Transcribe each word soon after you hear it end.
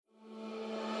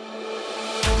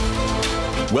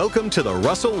Welcome to the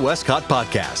Russell Westcott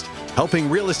Podcast, helping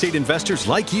real estate investors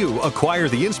like you acquire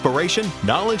the inspiration,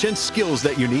 knowledge, and skills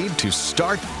that you need to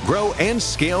start, grow, and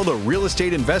scale the real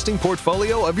estate investing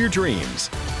portfolio of your dreams.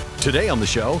 Today on the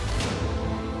show,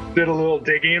 did a little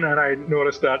digging and I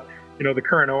noticed that, the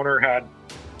current owner had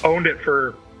owned it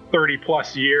for 30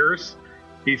 plus years.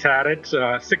 He's had it,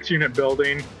 6-unit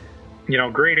building,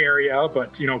 great area,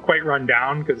 but, quite run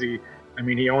down because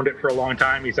he owned it for a long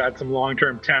time. He's had some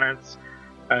long-term tenants.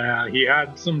 He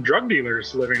had some drug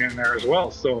dealers living in there as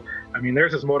well. So,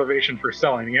 there's his motivation for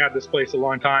selling. He had this place a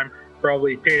long time,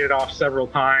 probably paid it off several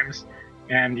times.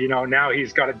 And, now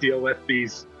he's got to deal with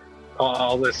these,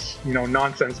 all this,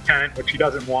 nonsense tenant, which he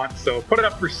doesn't want. So put it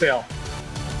up for sale.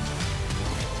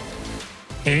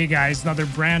 Hey guys, another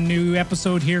brand new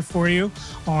episode here for you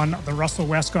on the Russell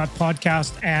Westcott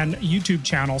podcast and YouTube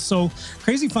channel. So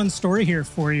crazy fun story here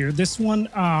for you. This one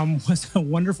was a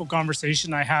wonderful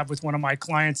conversation I had with one of my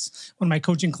clients, one of my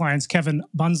coaching clients, Kevin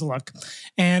Bunzeluk.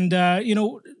 And,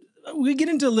 we get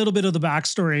into a little bit of the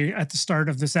backstory at the start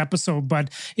of this episode,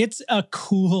 but it's a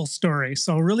cool story.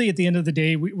 So really at the end of the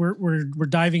day, we're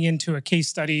diving into a case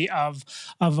study of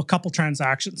a couple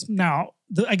transactions. Now,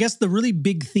 I guess the really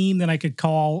big theme that I could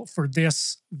call for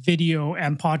this video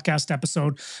and podcast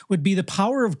episode would be the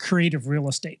power of creative real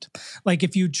estate. Like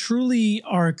if you truly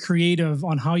are creative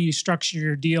on how you structure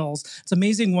your deals, it's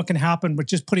amazing what can happen with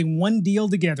just putting one deal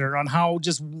together on how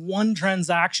just one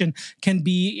transaction can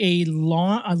be a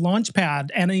launch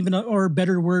pad and or a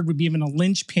better word would be even a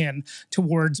linchpin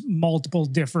towards multiple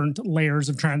different layers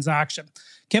of transaction.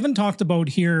 Kevin talked about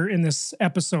here in this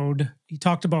episode, he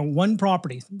talked about one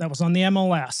property that was on the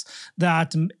MLS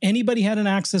that anybody had an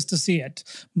access to see it.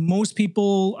 Most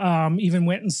people even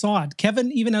went and saw it.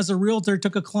 Kevin, even as a realtor,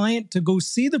 took a client to go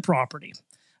see the property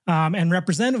and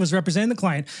was representing the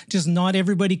client. Just not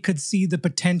everybody could see the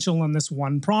potential on this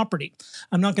one property.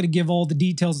 I'm not going to give all the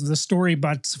details of the story,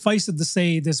 but suffice it to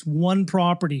say, this one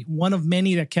property, one of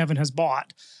many that Kevin has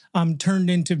bought, turned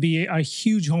into be a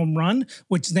huge home run,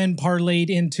 which then parlayed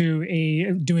into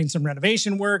doing some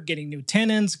renovation work, getting new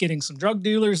tenants, getting some drug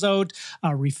dealers out,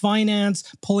 refinance,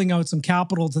 pulling out some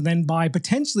capital to then buy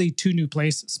potentially 2 new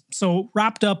places. So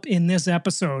wrapped up in this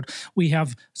episode, we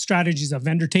have strategies of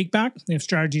vendor takeback, we have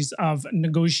strategies of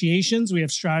negotiations, we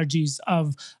have strategies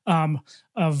of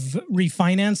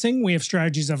refinancing, we have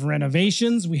strategies of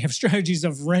renovations, we have strategies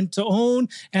of rent to own,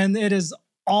 and it is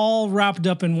all wrapped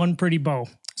up in one pretty bow.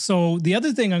 So the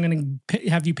other thing I'm going to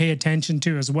have you pay attention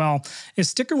to as well is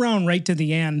stick around right to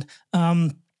the end.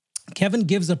 Kevin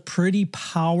gives a pretty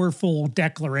powerful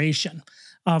declaration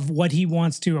of what he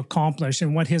wants to accomplish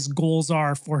and what his goals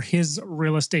are for his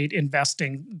real estate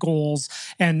investing goals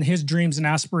and his dreams and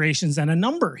aspirations and a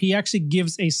number. He actually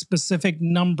gives a specific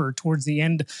number towards the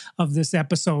end of this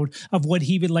episode of what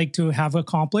he would like to have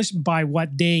accomplished by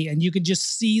what day. And you can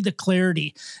just see the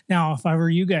clarity. Now, if I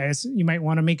were you guys, you might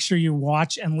want to make sure you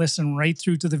watch and listen right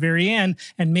through to the very end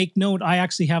and make note. I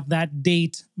actually have that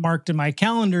date marked in my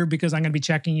calendar because I'm going to be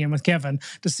checking in with Kevin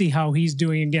to see how he's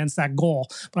doing against that goal.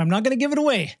 But I'm not going to give it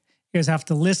away. You guys have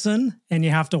to listen and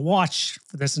you have to watch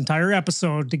for this entire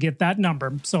episode to get that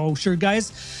number. So sure,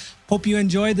 guys, hope you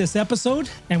enjoyed this episode.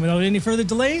 And without any further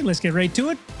delay, let's get right to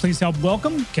it. Please help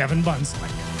welcome Kevin Bunzeluk.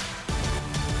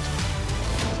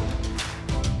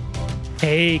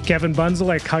 Hey, Kevin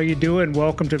Bunzeluk, how you doing?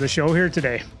 Welcome to the show here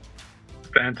today.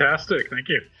 Fantastic. Thank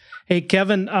you. Hey,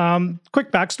 Kevin,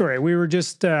 quick backstory. We were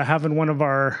just having one of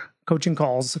our coaching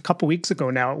calls a couple weeks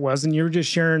ago now it was, and you were just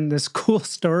sharing this cool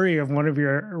story of one of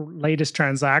your latest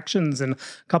transactions and a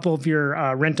couple of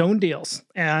your rent-own deals.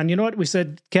 And you know what? We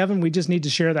said, Kevin, we just need to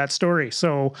share that story.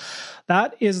 So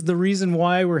that is the reason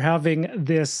why we're having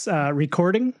this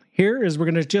recording here is we're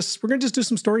gonna just do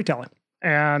some storytelling.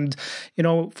 And,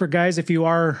 for guys, if you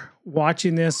are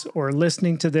watching this or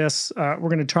listening to this, we're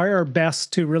going to try our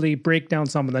best to really break down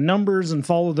some of the numbers and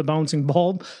follow the bouncing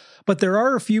ball. But there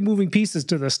are a few moving pieces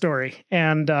to this story.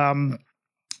 And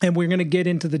we're going to get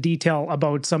into the detail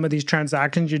about some of these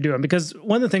transactions you're doing. Because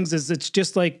one of the things is it's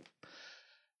just like,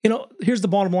 here's the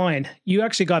bottom line. You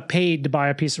actually got paid to buy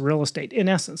a piece of real estate. In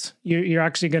essence, you're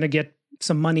actually going to get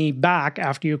some money back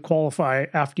after you qualify,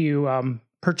 after you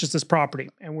purchase this property,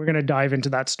 and we're going to dive into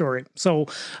that story. So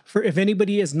if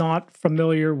anybody is not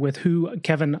familiar with who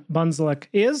Kevin Bunzeluk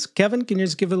is, Kevin, can you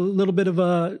just give a little bit of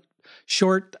a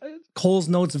short Coles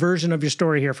Notes version of your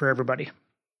story here for everybody?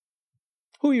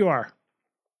 Who you are?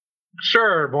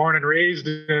 Sure. Born and raised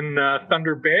in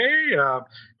Thunder Bay.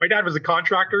 My dad was a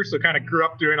contractor, so kind of grew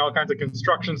up doing all kinds of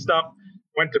construction stuff.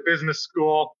 Went to business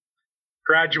school,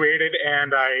 graduated,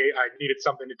 and I needed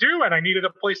something to do, and I needed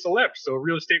a place to live. So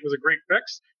real estate was a great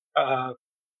fix.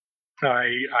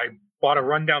 I bought a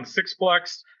rundown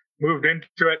sixplex, moved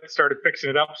into it, started fixing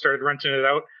it up, started renting it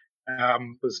out.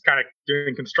 Was kind of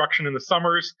doing construction in the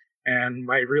summers and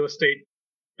my real estate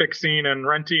fixing and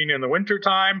renting in the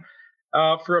wintertime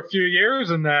for a few years,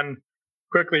 and then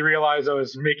quickly realized I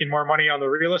was making more money on the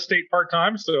real estate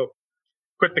part-time. So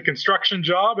quit the construction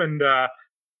job, and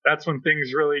that's when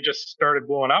things really just started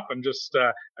blowing up. And just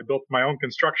I built my own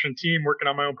construction team, working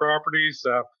on my own properties,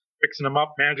 fixing them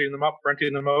up, managing them up,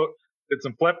 renting them out, did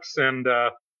some flips, and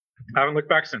haven't looked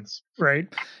back since. Right.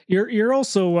 You're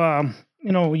also,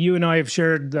 you and I have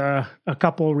shared a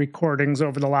couple recordings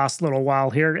over the last little while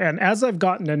here. And as I've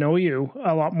gotten to know you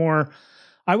a lot more,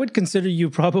 I would consider you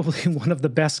probably one of the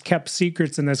best kept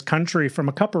secrets in this country from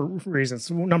a couple of reasons.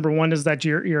 Number one is that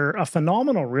you're a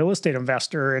phenomenal real estate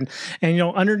investor, and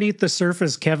underneath the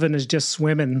surface, Kevin is just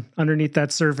swimming underneath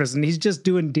that surface, and he's just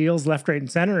doing deals left, right,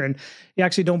 and center. And you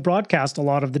actually don't broadcast a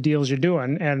lot of the deals you're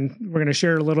doing, and we're going to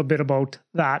share a little bit about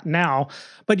that now.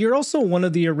 But you're also one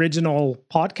of the original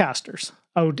podcasters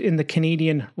out in the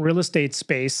Canadian real estate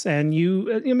space. And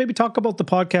you maybe talk about the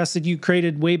podcast that you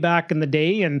created way back in the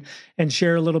day and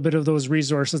share a little bit of those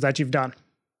resources that you've done.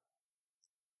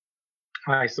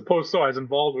 I suppose so. I was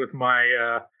involved with my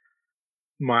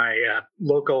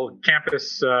local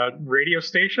campus radio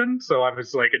station. So I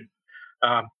was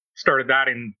started that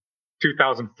in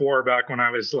 2004, back when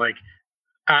I was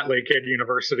at Lakehead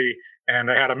University, and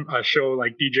I had a show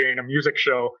like DJing a music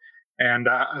show. And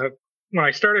when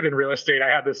I started in real estate,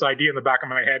 I had this idea in the back of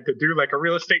my head to do a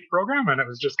real estate program, and it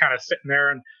was just kind of sitting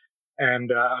there,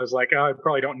 and I was like, oh, I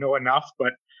probably don't know enough.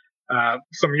 But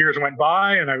some years went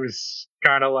by, and I was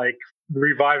kind of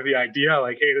revived the idea,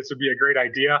 hey, this would be a great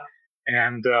idea,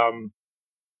 and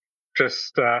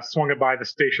just swung it by the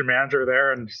station manager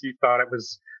there, and he thought it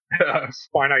was a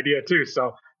fine idea too.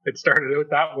 So it started out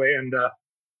that way, and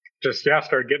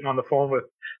started getting on the phone with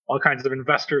all kinds of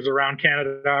investors around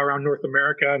Canada, around North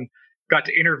America, and got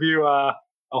to interview a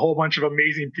whole bunch of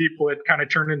amazing people. It kind of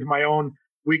turned into my own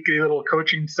weekly little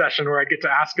coaching session where I get to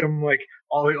ask them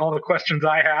all the questions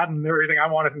I had and everything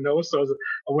I wanted to know. So it was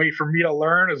a way for me to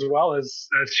learn, as well as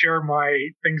share my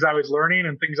things I was learning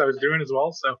and things I was doing as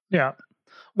well. So yeah.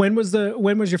 When was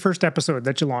your first episode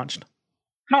that you launched?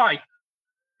 I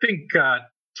think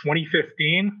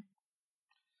 2015.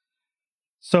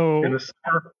 So in the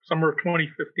summer of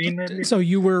 2015, maybe. So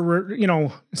you were,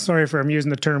 sorry for I'm using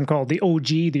the term called the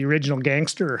OG, the original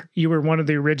gangster. You were one of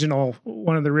the original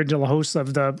hosts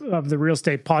of the real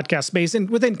estate podcast space, and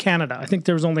within Canada, I think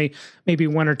there was only maybe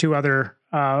one or two other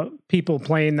people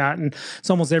playing that, and it's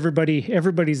almost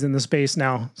everybody's in the space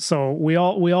now. So we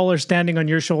all are standing on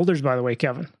your shoulders, by the way,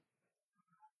 Kevin.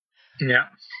 Yeah.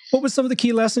 What was some of the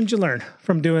key lessons you learned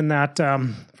from doing that?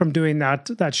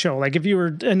 That show? If you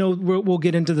were, I know we'll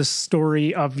get into the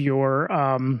story of your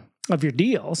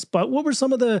deals, but what were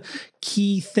some of the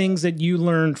key things that you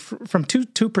learned from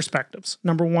two perspectives?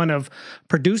 Number one, of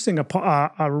producing a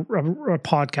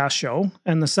podcast show,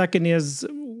 and the second is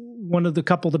one of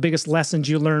the biggest lessons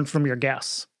you learned from your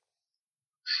guests.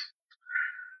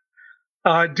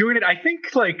 Doing it, I think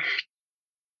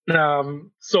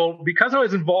so because I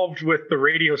was involved with the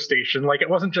radio station, it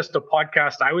wasn't just a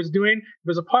podcast I was doing. It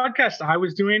was a podcast I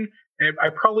was doing. I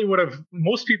probably would have,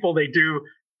 most people, they do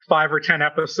 5 or 10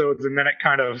 episodes and then it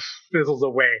kind of fizzles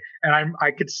away. And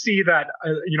I could see that,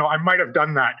 I might have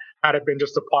done that had it been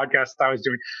just a podcast I was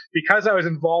doing. Because I was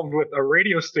involved with a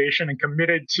radio station and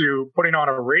committed to putting on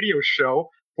a radio show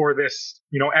for this,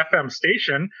 FM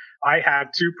station, I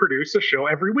had to produce a show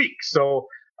every week. So,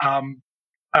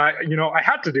 I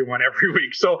had to do one every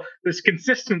week. So this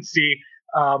consistency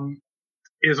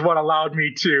is what allowed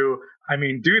me to,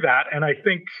 do that. And I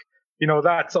think,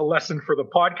 that's a lesson for the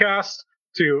podcast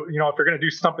to, if you're going to do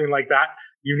something like that,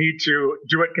 you need to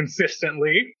do it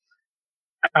consistently.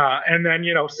 And then,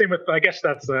 same with, I guess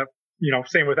that's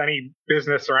same with any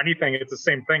business or anything. It's the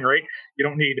same thing, right? You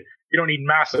don't need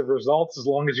massive results. As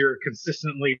long as you're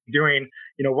consistently doing,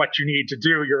 what you need to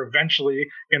do, you're eventually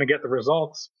going to get the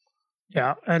results.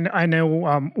 Yeah. And I know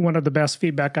one of the best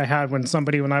feedback I had when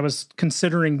I was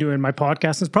considering doing my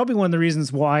podcast, is probably one of the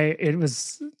reasons why it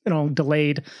was,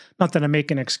 delayed. Not that I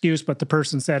make an excuse, but the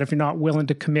person said, if you're not willing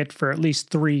to commit for at least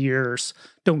 3 years,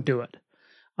 don't do it.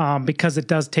 Because it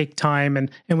does take time. And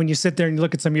when you sit there and you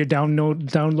look at some of your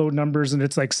download numbers and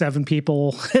it's 7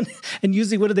 people, and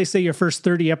usually what do they say? Your first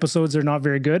 30 episodes are not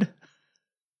very good.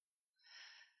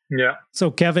 Yeah. So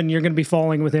Kevin, you're going to be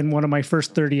falling within one of my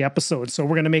first 30 episodes. So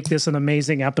we're going to make this an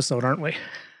amazing episode, aren't we?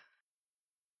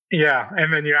 Yeah.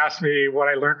 And then you asked me what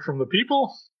I learned from the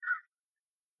people.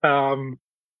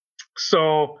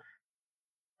 So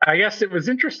I guess it was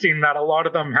interesting that a lot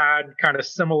of them had kind of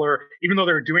similar, even though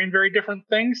they were doing very different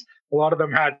things, a lot of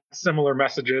them had similar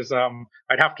messages.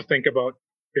 I'd have to think about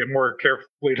it more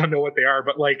carefully to know what they are,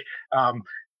 but like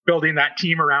building that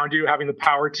team around you, having the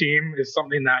power team is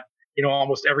something that,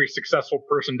 almost every successful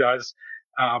person does.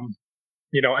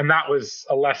 And that was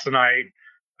a lesson I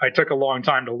took a long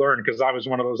time to learn, because I was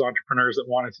one of those entrepreneurs that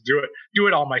wanted to do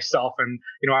it all myself. And,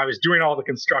 I was doing all the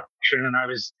construction and I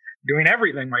was doing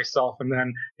everything myself. And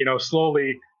then,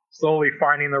 slowly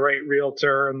finding the right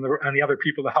realtor and the other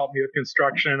people to help me with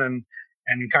construction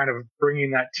and kind of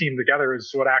bringing that team together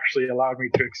is what actually allowed me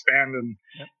to expand and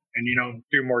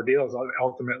do more deals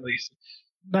ultimately.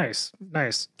 Nice.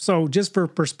 So just for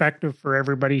perspective for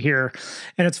everybody here,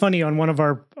 and it's funny, on one of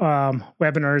our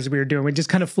webinars we were doing, we just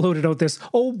kind of floated out this,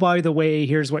 oh, by the way,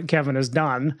 here's what Kevin has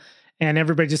done. And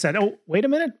everybody just said, oh, wait a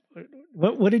minute.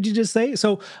 What did you just say?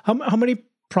 So how many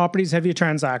properties have you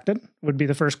transacted would be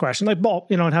the first question. Like, well,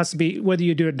 it has to be whether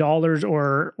you do it dollars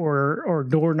or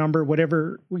door number,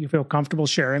 whatever you feel comfortable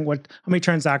sharing. How many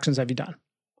transactions have you done?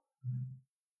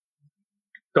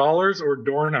 Dollars or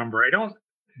door number? I don't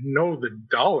know the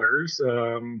dollars.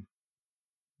 How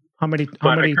many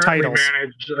titles?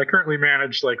 I currently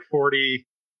manage like 40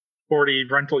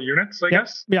 rental units, I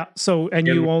guess. Yeah. So, and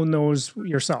you own those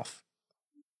yourself?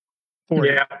 40.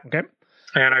 Yeah. Okay.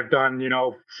 And I've done,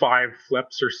 5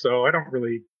 flips or so. I don't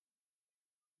really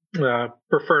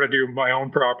prefer to do my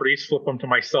own properties, flip them to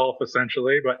myself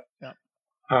essentially. But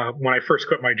when I first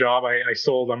quit my job, I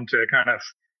sold them to kind of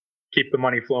keep the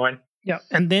money flowing. Yeah.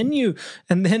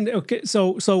 Okay.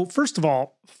 So first of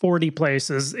all, 40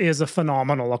 places is a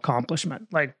phenomenal accomplishment.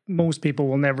 Like, most people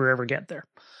will never, ever get there.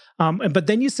 But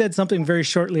then you said something very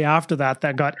shortly after that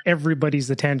got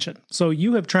everybody's attention. So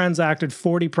you have transacted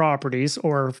 40 properties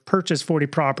or purchased 40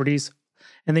 properties.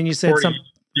 And then you said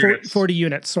 40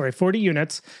 units.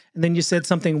 And then you said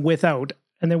something without.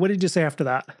 And then what did you say after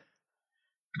that?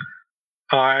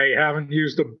 I haven't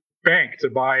used a bank to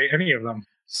buy any of them.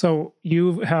 So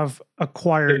you have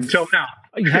acquired... Until now.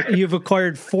 You've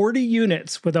acquired 40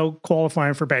 units without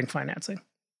qualifying for bank financing.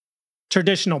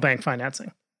 Traditional bank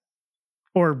financing.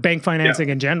 Or bank financing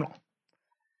in general.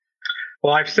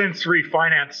 Well, I've since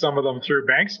refinanced some of them through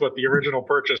banks, but the original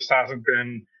purchase hasn't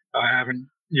been... I haven't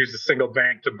used a single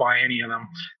bank to buy any of them.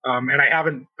 And I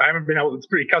haven't been able... It's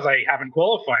because I haven't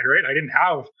qualified, right?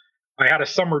 I had a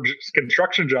summer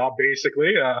construction job,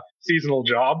 basically, a seasonal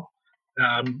job.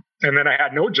 And then I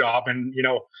had no job. And,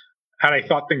 had I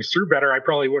thought things through better, I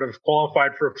probably would have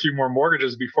qualified for a few more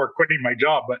mortgages before quitting my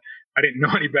job. But I didn't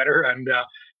know any better. And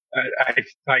I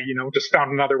just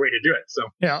found another way to do it. So,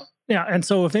 yeah. And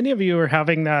so if any of you are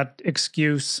having that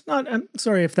excuse, I'm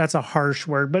sorry if that's a harsh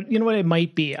word, but you know what, it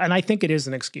might be. And I think it is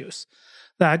an excuse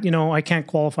that, I can't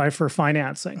qualify for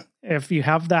financing. If you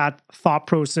have that thought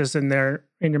process in there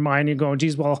in your mind, you go,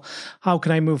 geez, well, how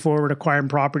can I move forward acquiring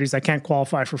properties? I can't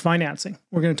qualify for financing.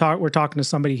 We're talking to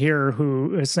somebody here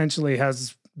who essentially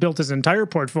has built his entire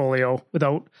portfolio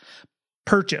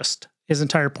purchased his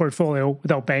entire portfolio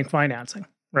without bank financing,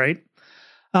 right?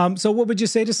 So what would you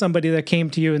say to somebody that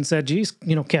came to you and said, geez,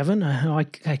 Kevin, I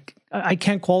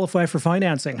can't qualify for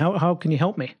financing. How can you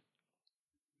help me?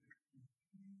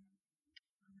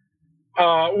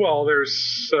 Well,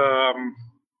 there's,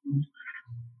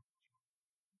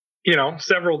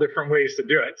 several different ways to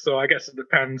do it. So I guess it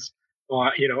depends.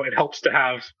 It helps to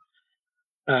have,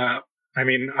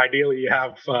 ideally you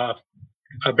have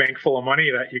a bank full of money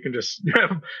that you can just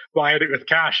buy it with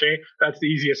cash. That's the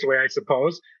easiest way, I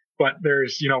suppose. But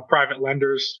there's, private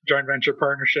lenders, joint venture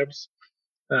partnerships,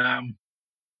 a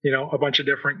bunch of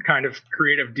different kind of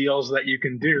creative deals that you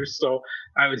can do. So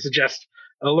I would suggest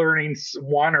learning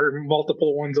one or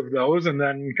multiple ones of those, and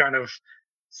then kind of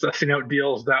sussing out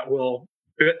deals that will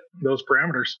fit those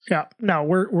parameters. Yeah. Now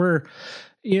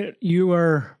you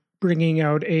are bringing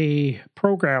out a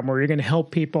program where you're going to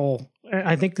help people.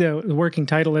 I think the working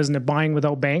title, isn't it, Buying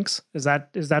Without Banks? Is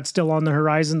that still on the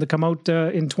horizon to come out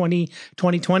in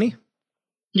 2020?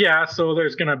 Yeah. So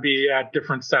there's going to be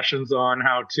different sessions on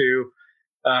how to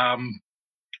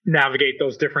navigate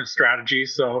those different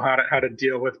strategies. So how to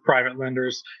deal with private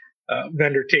lenders,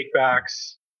 vendor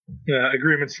takebacks,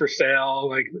 agreements for sale,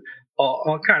 like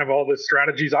all the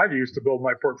strategies I've used to build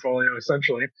my portfolio,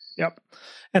 essentially. Yep.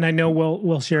 And I know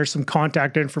we'll share some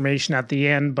contact information at the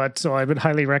end, but so I would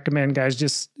highly recommend, guys,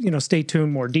 just stay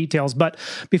tuned, more details. But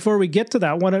before we get to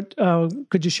that,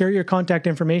 could you share your contact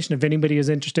information if anybody is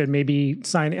interested, maybe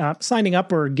signing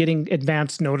up or getting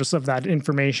advance notice of that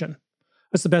information?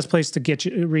 What's the best place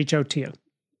to reach out to you?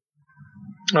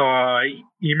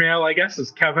 Email, I guess, is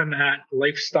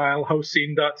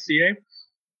kevin@lifestylehousing.ca.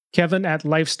 Kevin at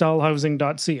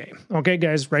lifestylehousing.ca. Okay,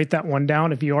 guys, write that one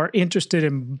down if you are interested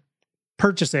in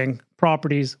purchasing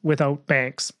properties without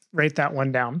banks. Write that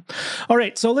one down. All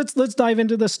right, so let's dive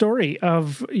into the story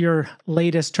of your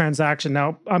latest transaction.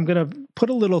 Now, I'm going to put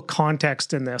a little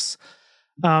context in this.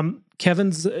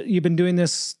 Kevin's, you've been doing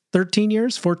this 13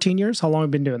 years, 14 years? How long have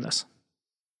you been doing this?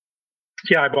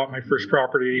 Yeah, I bought my first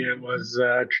property. It was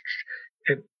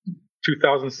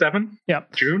 2007. Yeah,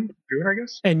 June, I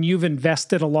guess. And you've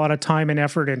invested a lot of time and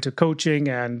effort into coaching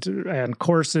and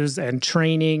courses and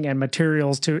training and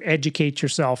materials to educate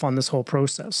yourself on this whole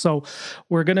process. So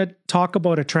we're going to talk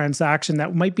about a transaction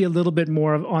that might be a little bit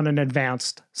more on an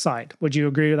advanced side. Would you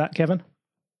agree with that, Kevin?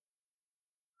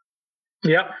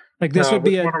 Yeah. Like this would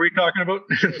be what are we talking about?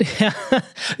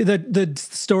 the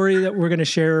story that we're going to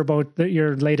share about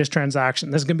your latest transaction.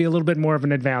 This is going to be a little bit more of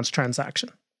an advanced transaction.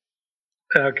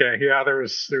 Okay. Yeah,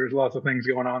 there's lots of things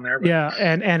going on there. But. Yeah,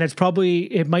 and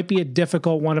it might be a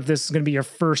difficult one if this is going to be your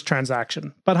first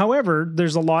transaction. But however,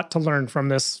 there's a lot to learn from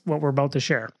this, what we're about to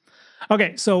share.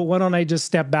 Okay, so why don't I just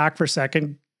step back for a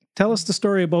second? Tell us the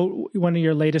story about one of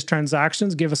your latest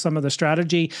transactions. Give us some of the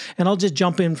strategy, and I'll just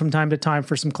jump in from time to time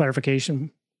for some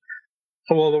clarification.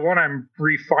 Well, the one I'm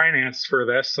refinanced for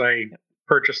this, I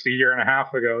purchased a year and a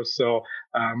half ago. So,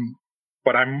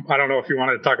 but I don't know if you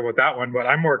wanted to talk about that one, but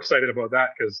I'm more excited about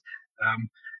that because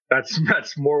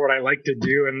that's more what I like to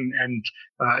do, and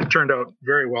it turned out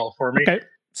very well for me. Okay.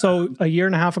 So a year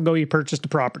and a half ago, you purchased a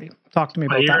property. Talk to me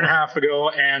about that. A year and a half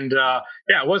ago, and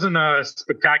it wasn't a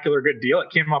spectacular good deal. It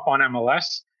came up on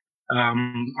MLS.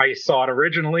 I saw it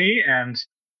originally, and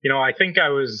I think I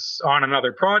was on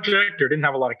another project or didn't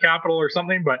have a lot of capital or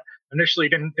something, but initially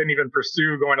didn't even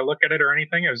pursue going to look at it or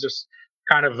anything. It was just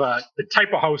kind of the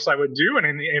type of house I would do and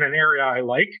in an area I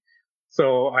like.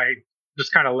 So I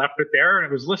just kind of left it there, and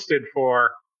it was listed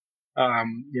for,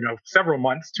 several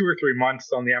months, 2 or 3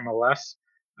 months on the MLS.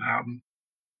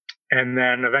 And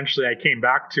then eventually I came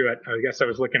back to it. I guess I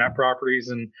was looking at properties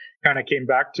and kind of came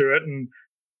back to it and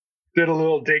did a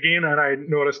little digging, and I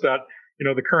noticed that,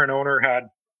 the current owner had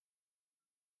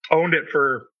owned it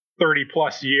for 30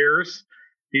 plus years.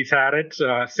 He's had it,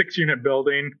 6-unit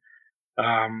building,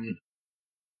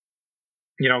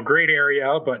 great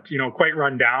area, but, quite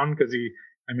run down because he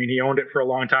owned it for a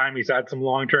long time. He's had some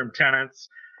long-term tenants.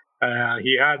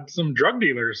 He had some drug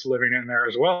dealers living in there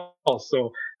as well.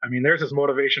 So, there's his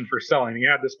motivation for selling. He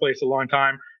had this place a long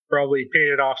time, probably paid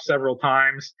it off several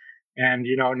times. And,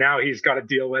 now he's got to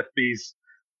deal with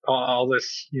all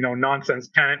this, nonsense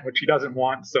tenant, which he doesn't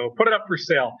want. So put it up for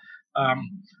sale.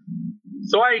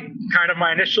 So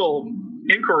my initial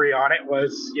inquiry on it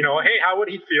was, hey, how would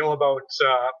he feel about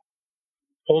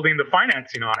holding the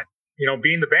financing on it?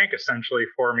 Being the bank essentially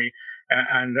for me.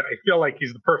 And I feel like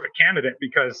he's the perfect candidate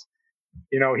because,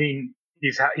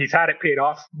 he's had it paid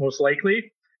off most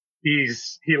likely.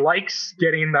 He likes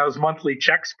getting those monthly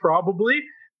checks probably,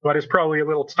 but is probably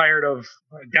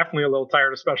definitely a little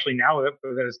tired, especially now that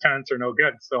his tenants are no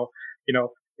good. So,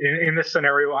 in this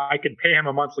scenario, I could pay him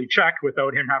a monthly check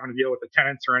without him having to deal with the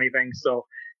tenants or anything. So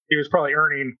he was probably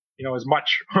earning, as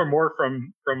much or more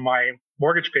from my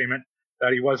mortgage payment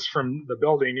that he was from the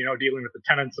building, dealing with the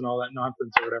tenants and all that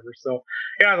nonsense or whatever. So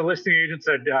yeah, the listing agent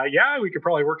said, we could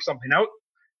probably work something out.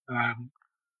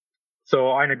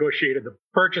 So I negotiated the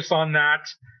purchase on that.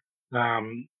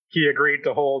 He agreed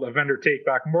to hold a vendor take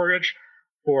back mortgage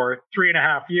for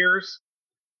 3.5 years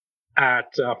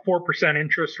at 4%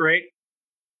 interest rate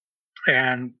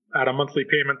and at a monthly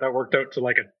payment that worked out to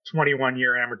like a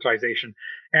 21-year amortization.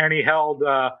 And he held,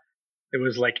 it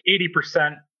was like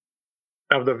 80%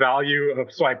 of the value of,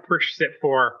 so I purchased it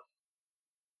for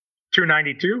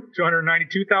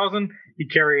 $292,000. He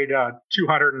carried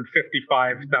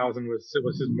 $255,000 was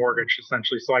his mortgage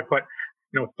essentially. So I put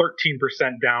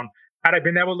 13% down. Had I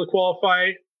been able to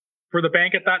qualify for the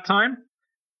bank at that time,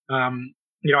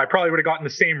 I probably would have gotten the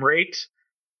same rate.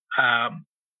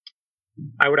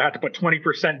 I would have had to put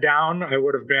 20% down. I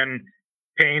would have been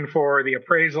paying for the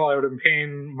appraisal. I would have been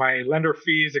paying my lender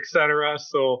fees, etc.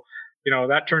 So,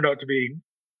 that turned out to be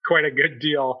quite a good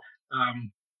deal,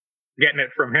 getting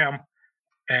it from him.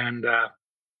 And,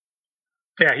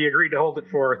 he agreed to hold it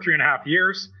for 3.5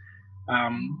 years.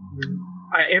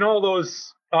 In all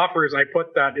those offers, I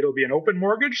put that it'll be an open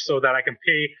mortgage so that I can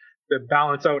pay the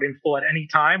balance out in full at any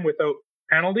time without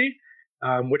penalty,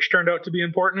 which turned out to be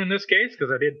important in this case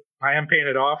because I am paying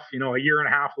it off, a year and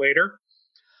a half later.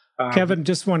 Kevin,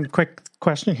 just one quick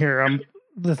question here.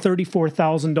 The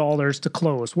 $34,000 to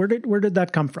close, where did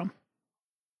that come from?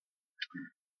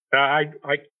 I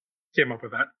came up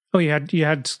with that. Oh, you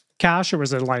had cash, or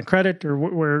was it a line of credit, or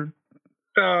where?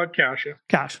 Cash. Yeah.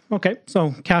 Cash. Okay,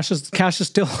 so cash is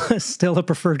still still a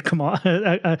preferred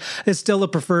it's still a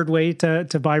preferred way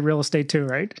to buy real estate too,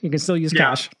 right? You can still use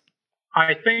cash.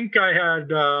 I think I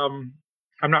had.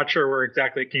 I'm not sure where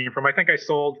exactly it came from. I think I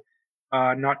sold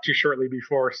not too shortly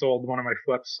before. Sold one of my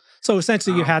flips. So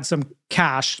essentially, you had some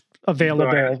cash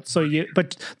available.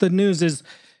 But the news is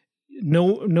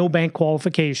no bank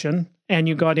qualification, and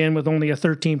you got in with only a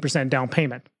 13% down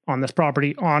payment on this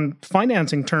property on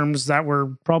financing terms that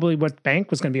were probably what bank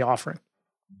was going to be offering.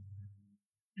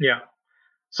 Yeah.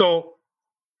 So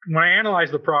when I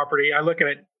analyze the property, I look at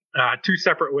it two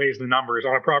separate ways, the numbers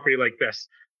on a property like this.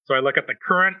 So I look at the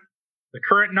current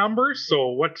numbers.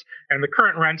 So and the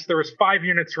current rents, there was 5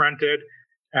 units rented.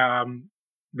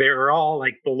 They were all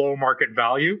like below market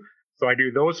value. So I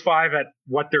do those 5 at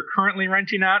what they're currently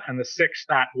renting at, and the 6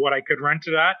 at what I could rent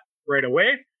it at right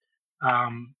away.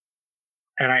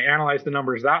 And I analyze the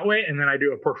numbers that way. And then I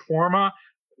do a pro forma.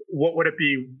 What would it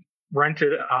be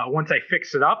rented once I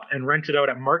fix it up and rent it out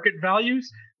at market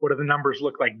values? What do the numbers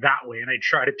look like that way? And I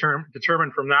try to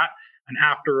determine from that an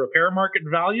after repair market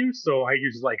value. So I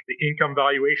use like the income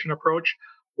valuation approach,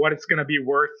 what it's going to be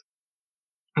worth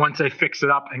once I fix it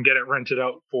up and get it rented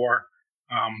out for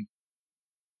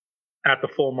at the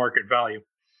full market value.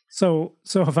 So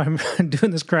if I'm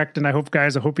doing this correct, and I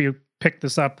hope you pick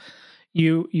this up,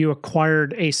 you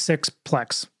acquired a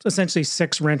 6-plex, essentially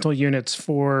 6 rental units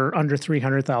for under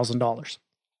 $300,000.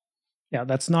 Yeah,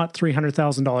 that's not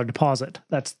 $300,000 deposit.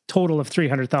 That's total of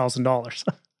 $300,000,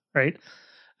 right?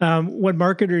 What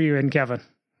market are you in, Kevin?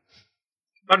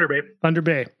 Thunder Bay. Thunder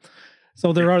Bay.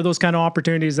 So there are those kind of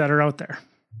opportunities that are out there.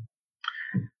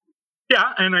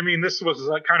 Yeah, and I mean, this was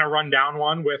a kind of rundown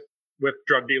one with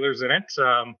drug dealers in it.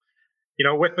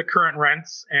 With the current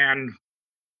rents and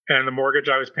the mortgage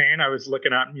I was paying, I was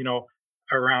looking at,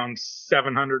 around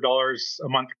 $700 a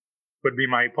month would be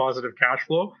my positive cash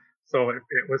flow. So it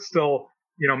was still,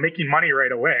 making money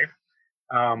right away.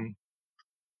 So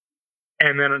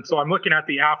I'm looking at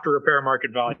the after repair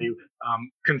market value.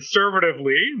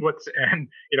 Conservatively,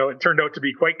 it turned out to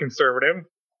be quite conservative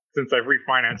since I've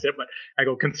refinanced it, but I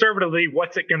go conservatively,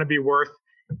 what's it going to be worth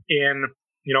in,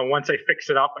 once I fix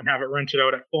it up and have it rented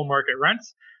out at full market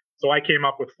rents? So I came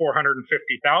up with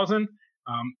 $450,000.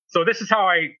 So this is how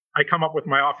I come up with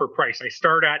my offer price. I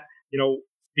start at,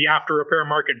 the after repair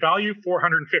market value,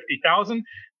 $450,000.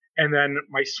 And then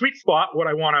my sweet spot, what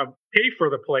I want to pay for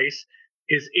the place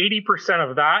is 80%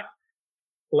 of that,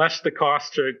 less the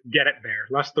cost to get it there,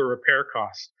 less the repair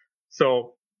cost.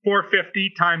 So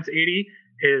 450 times 80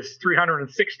 is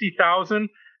 $360,000.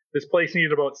 This place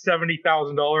needed about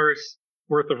 $70,000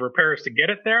 worth of repairs to get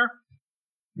it there.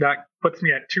 That puts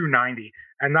me at $290.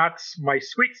 And that's my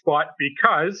sweet spot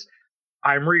because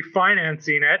I'm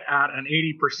refinancing it at an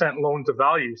 80% loan to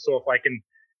value. So if I can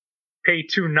pay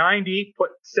 $290, put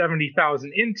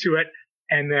 $70,000 into it,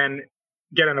 and then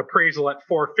get an appraisal at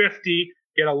 $450,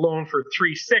 get a loan for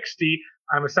 $360,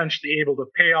 I'm essentially able to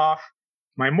pay off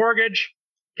my mortgage,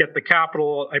 get the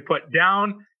capital I put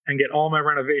down, and get all my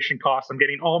renovation costs. I'm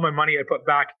getting all my money I put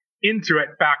back into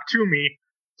it back to me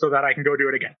so that I can go do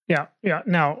it again. Yeah.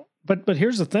 Now, but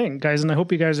here's the thing, guys, and I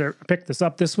hope you guys picked this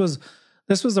up. This was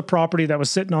a property that was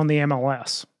sitting on the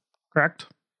MLS, correct?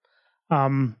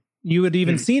 You had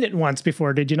even seen it once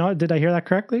before, did you not? Did I hear that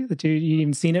correctly? That you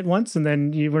even seen it once and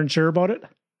then you weren't sure about it?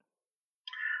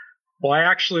 Well, I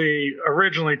actually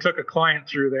originally took a client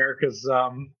through there because I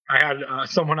had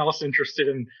someone else interested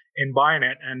in buying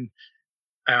it, and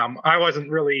I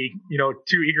wasn't really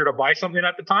too eager to buy something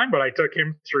at the time, but I took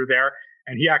him through there,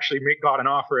 and he actually got an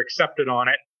offer accepted on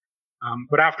it.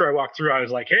 But after I walked through, I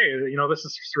was like, hey, this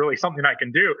is really something I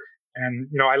can do, and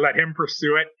I let him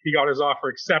pursue it. He got his offer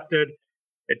accepted.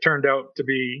 It turned out to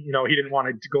be, he didn't want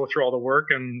to go through all the work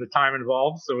and the time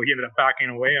involved, so he ended up backing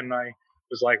away, and I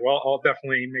was like, well, I'll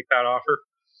definitely make that offer.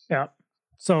 Yeah.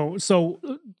 So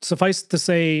suffice to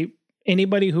say,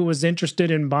 anybody who was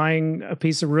interested in buying a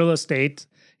piece of real estate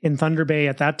in Thunder Bay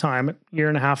at that time, a year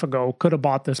and a half ago, could have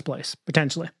bought this place,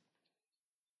 potentially.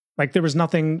 Like there was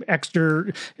nothing extra.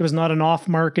 It was not an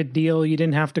off-market deal. You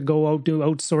didn't have to go out do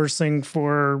outsourcing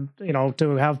for,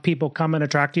 to have people come and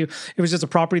attract you. It was just a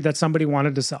property that somebody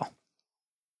wanted to sell.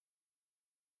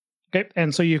 Okay.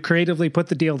 And so you creatively put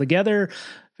the deal together,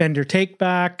 vendor take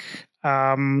back.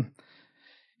 You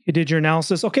did your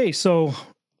analysis. Okay. So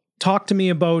talk to me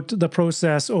about the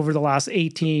process over the last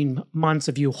 18 months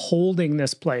of you holding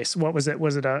this place. What was it?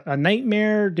 Was it a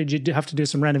nightmare? Did you have to do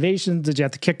some renovations? Did you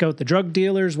have to kick out the drug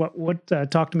dealers? What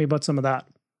talk to me about some of that.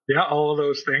 Yeah, all of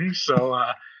those things. So,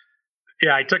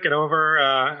 I took it over,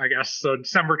 I guess, so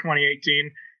December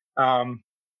 2018.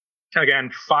 again,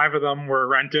 5 of them were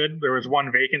rented. There was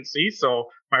 1 vacancy.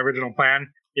 So my original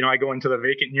plan, I go into the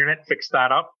vacant unit, fix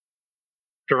that up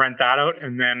to rent that out.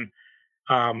 And then,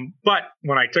 but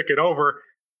when I took it over,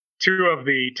 2 of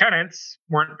the tenants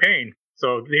weren't paying.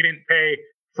 So they didn't pay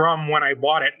from when I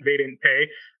bought it. They didn't pay.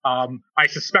 I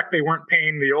suspect they weren't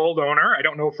paying the old owner. I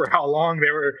don't know for how long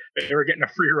they were getting a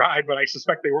free ride, but I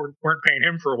suspect they weren't paying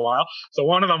him for a while. So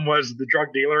one of them was the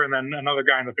drug dealer, and then another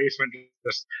guy in the basement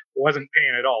just wasn't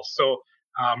paying at all. So,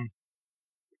 I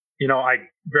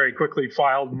very quickly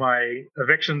filed my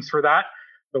evictions for that.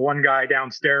 The one guy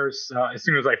downstairs, as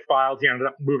soon as I filed, he ended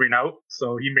up moving out.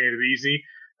 So he made it easy.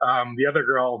 The other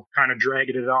girl kind of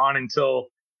dragged it on until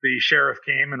the sheriff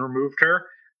came and removed her.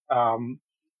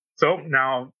 So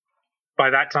now by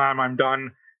that time I'm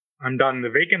done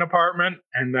the vacant apartment,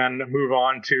 and then move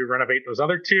on to renovate those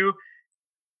other 2.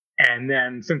 And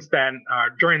then since then,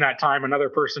 during that time, another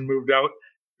person moved out,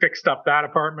 fixed up that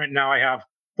apartment. Now I have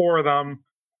 4 of them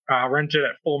rented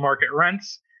at full market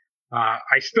rents.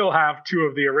 I still have 2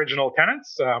 of the original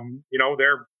tenants.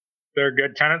 They're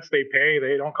good tenants. They pay.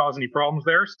 They don't cause any problems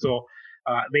there. So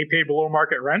they pay below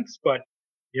market rents, but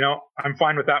I'm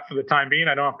fine with that for the time being.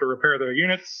 I don't have to repair their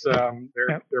units.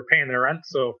 They're paying their rent.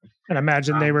 So, and I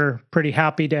imagine they were pretty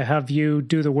happy to have you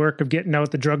do the work of getting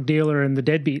out the drug dealer and the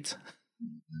deadbeats.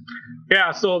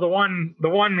 Yeah. So the one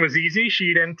was easy.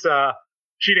 She didn't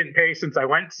pay since I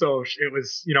went. So it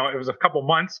was a couple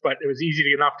months, but it was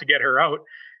easy enough to get her out.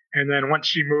 And then once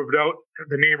she moved out,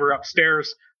 the neighbor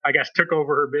upstairs, I guess, took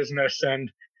over her business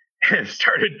and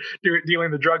started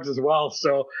dealing the drugs as well.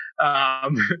 So,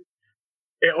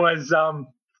 it was, and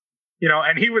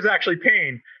he was actually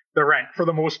paying the rent for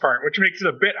the most part, which makes it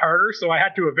a bit harder. So I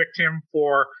had to evict him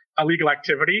for illegal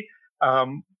activity.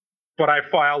 But I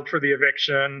filed for the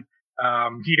eviction.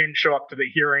 He didn't show up to the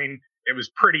hearing. It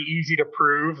was pretty easy to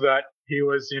prove that he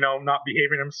was, not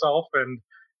behaving himself. And,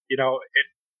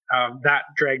 that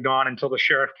dragged on until the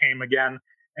sheriff came again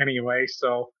anyway.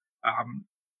 So,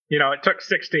 it took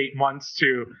 6 to 8 months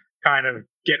to kind of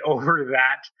get over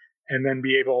that. And then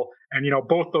be able, and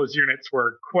both those units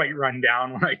were quite run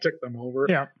down when I took them over.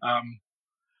 Yeah.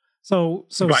 So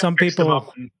some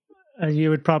people, you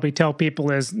would probably tell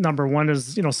people is number one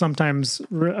is sometimes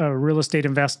real estate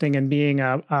investing and being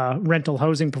a rental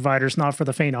housing provider is not for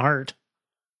the faint of heart.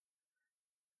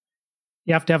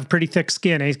 You have to have a pretty thick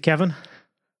skin, eh, Kevin?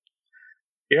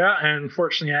 Yeah, and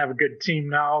fortunately, I have a good team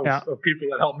now of people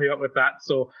that help me out with that.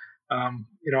 So, I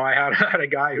had a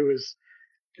guy who was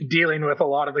dealing with a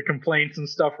lot of the complaints and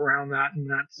stuff around that and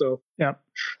that. So yeah.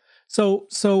 So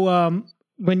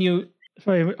when you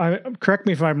correct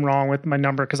me if I'm wrong with my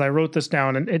number, because I wrote this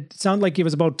down and it sounded like it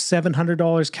was about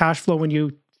 $700 cash flow when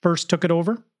you first took it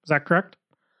over. Is that correct?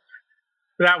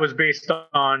 That was based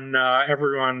on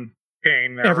everyone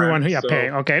paying their everyone rent,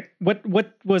 paying. Okay.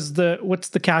 What's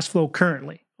the cash flow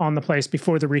currently on the place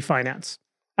before the refinance?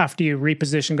 After you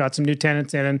reposition, got some new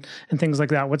tenants in and things like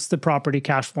that. What's the property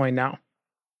cash flowing now?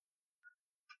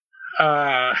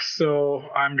 So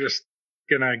I'm just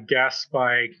gonna guess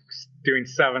by doing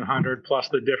 700 plus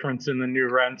the difference in the new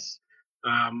rents.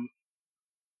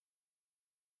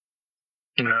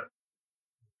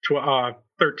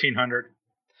 1,300.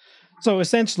 So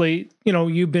essentially,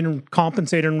 you've been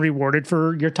compensated and rewarded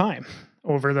for your time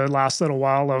over the last little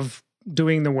while of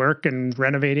doing the work and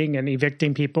renovating and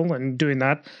evicting people and doing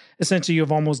that. Essentially,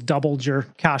 you've almost doubled your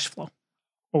cash flow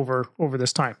over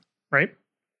this time, right?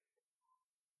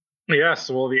 Yes.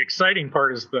 Well, the exciting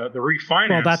part is the refinance.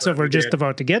 Well, that's what we're just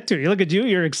about to get to. You look at you.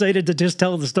 You're excited to just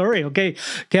tell the story. Okay,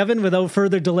 Kevin, without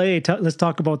further delay, let's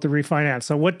talk about the refinance.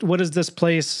 So what is this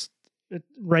place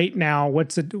right now?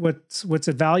 What's it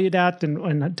valued at?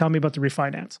 And tell me about the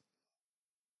refinance.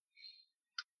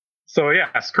 So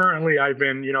yes, currently I've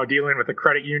been, dealing with a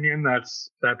credit union that's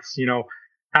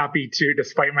happy to,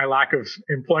 despite my lack of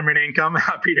employment income,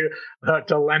 happy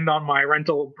to lend on my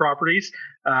rental properties.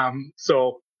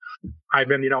 So I've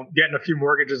been, getting a few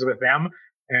mortgages with them,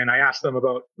 and I asked them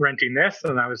about renting this,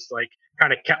 and I was like,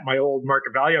 kind of kept my old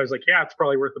market value. I was like, yeah, it's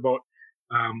probably worth about,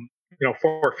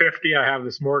 $450. I have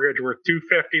this mortgage worth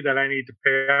 $250 that I need to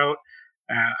pay out.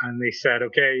 And they said,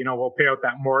 okay, we'll pay out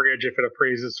that mortgage if it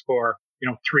appraises for,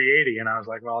 $380. And I was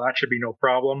like, well, that should be no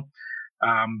problem.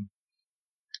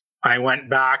 I went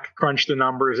back, crunched the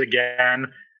numbers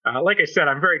again. Like I said,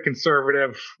 I'm very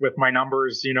conservative with my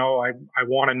numbers. I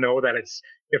want to know that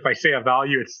if I say a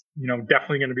value, it's,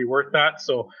 definitely going to be worth that.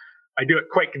 So I do it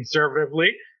quite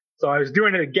conservatively. So I was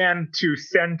doing it again to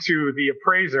send to the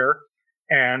appraiser,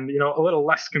 and, a little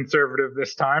less conservative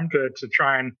this time to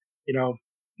try and,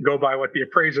 go by what the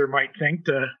appraiser might think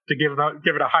to give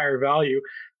it a higher value.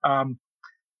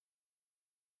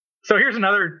 So here's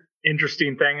another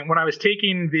interesting thing. When I was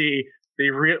taking the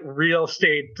real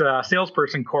estate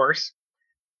salesperson course,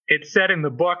 it said in the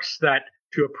books that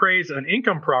to appraise an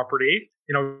income property,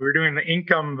 we're doing the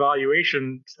income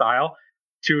valuation style.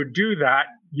 To do that,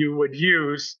 you would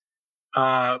use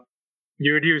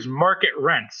market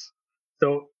rents.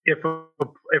 So if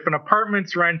an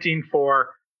apartment's renting for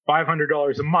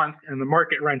 $500 a month and the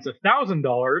market rent's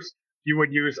 $1,000, you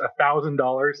would use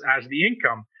 $1,000 as the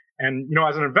income. And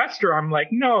as an investor, I'm like,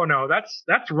 no,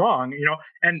 that's wrong.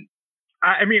 And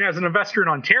I mean, as an investor in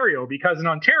Ontario, because in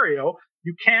Ontario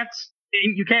you can't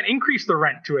increase the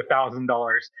rent to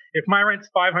 $1,000. If my rent's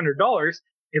 $500,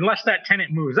 unless that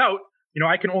tenant moves out,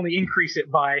 I can only increase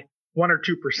it by 1 or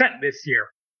 2% this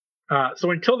year. So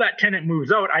until that tenant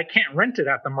moves out, I can't rent it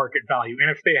at the market value.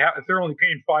 And if they're only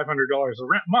paying $500 a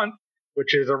rent month,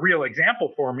 which is a real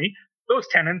example for me, those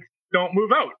tenants don't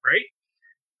move out, right?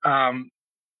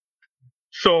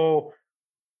 So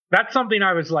that's something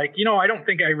I was like, I don't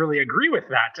think I really agree with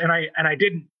that. And I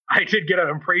did get an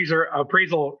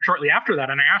appraisal shortly after that.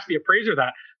 And I asked the appraiser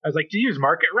that. I was like, do you use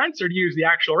market rents or do you use the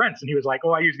actual rents? And he was like,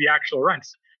 oh, I use the actual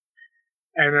rents.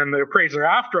 And then the appraiser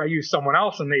after, I used someone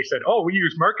else and they said, oh, we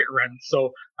use market rents.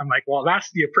 So I'm like, well, that's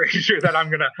the appraiser that I'm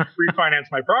going to refinance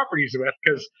my properties with,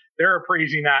 because they're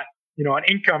appraising at, an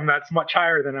income that's much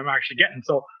higher than I'm actually getting.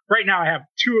 So right now I have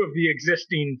two of the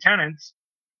existing tenants.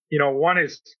 One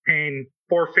is paying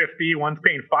 $450, one's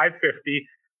paying $550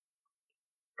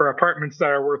 for apartments that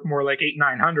are worth more like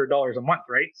 $800-900 a month,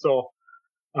 right? So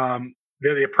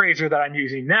the appraiser that I'm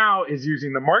using now is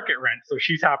using the market rent, so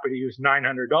she's happy to use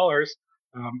 $900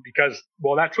 because,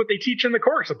 well, that's what they teach in the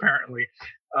course apparently.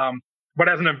 But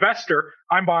as an investor,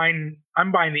 I'm buying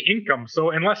the income. So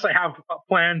unless I have a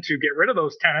plan to get rid of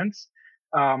those tenants,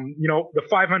 the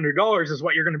 $500 is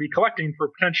what you're going to be collecting for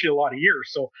potentially a lot of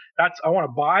years. So I want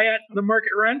to buy at the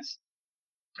market rents.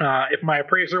 If my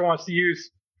appraiser wants to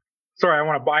I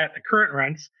want to buy at the current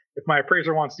rents. If my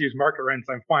appraiser wants to use market rents,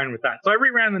 I'm fine with that. So I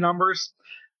reran the numbers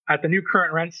at the new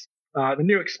current rents, the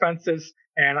new expenses,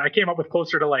 and I came up with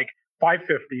closer to like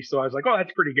 $550. So I was like, oh,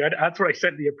 that's pretty good. That's what I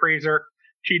sent the appraiser.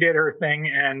 She did her thing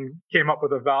and came up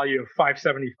with a value of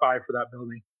 $575 for that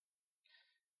building.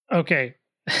 Okay.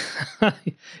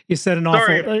 You said an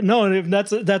awful. No,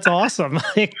 that's awesome.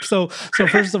 So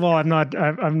first of all, I'm not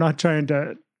trying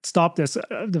to stop this.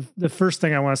 The first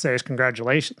thing I want to say is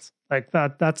congratulations. Like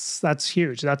that's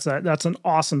huge. That's an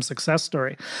awesome success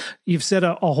story. You've said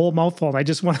a whole mouthful, and I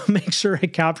just want to make sure I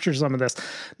capture some of this.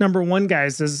 Number one,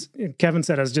 guys, as Kevin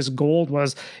said, as just gold,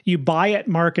 was you buy at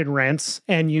market rents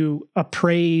and you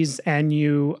appraise and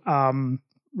you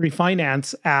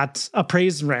refinance at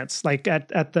appraised rents, like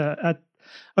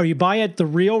or you buy at the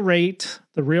real rate,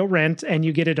 the real rent, and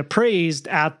you get it appraised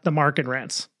at the market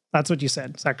rents. That's what you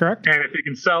said. Is that correct? And if you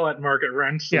can sell at market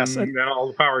rents, yes, then all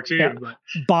the power to you. But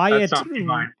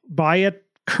buy at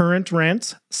current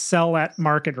rents, sell at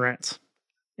market rents,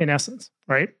 in essence,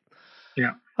 right?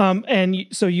 Yeah.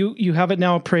 So you have it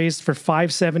now appraised for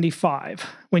 $575.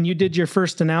 When you did your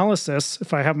first analysis,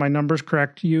 if I have my numbers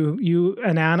correct, you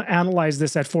analyzed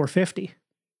this at $450,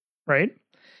 right?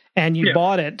 And you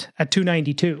bought it at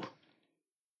 $292.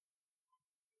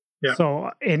 Yeah.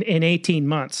 So in 18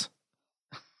 months.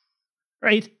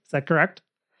 Right? Is that correct?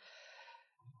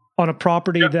 On a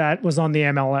property that was on the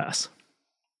MLS.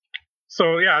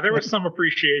 So yeah, there was some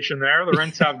appreciation there. The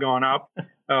rents have gone up.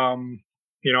 Like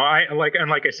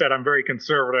I said, I'm very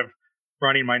conservative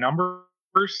running my numbers.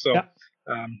 So,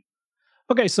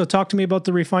 okay. So talk to me about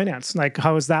the refinance. Like,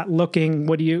 how is that looking?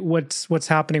 What's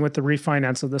happening with the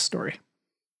refinance of this story?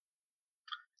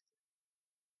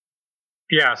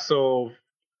 Yeah. So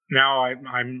now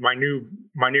I'm my new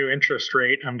interest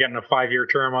rate. I'm getting a 5-year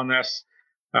term on this,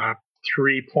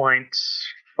 3.59,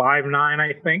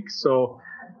 I think. So,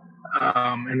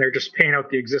 and they're just paying out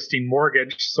the existing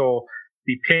mortgage. So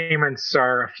the payments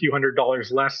are a few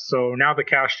 $100s less. So now the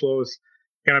cash flow is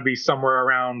going to be somewhere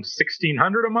around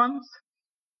 $1,600 a month.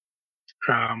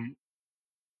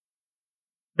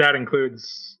 That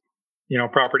includes,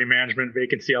 property management,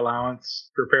 vacancy allowance,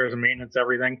 repairs and maintenance,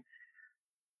 everything.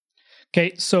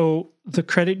 Okay, so the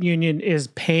credit union is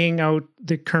paying out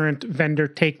the current vendor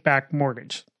take-back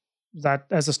mortgage. Is that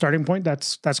as a starting point?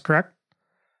 That's correct?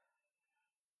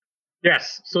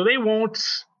 Yes. So they won't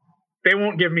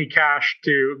give me cash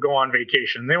to go on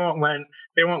vacation. They won't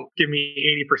give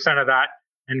me 80% of that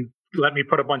and let me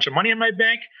put a bunch of money in my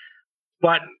bank.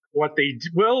 But what they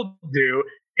will do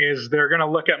is they're going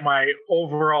to look at my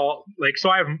overall, so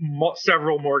I have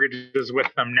several mortgages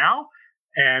with them now.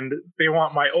 And they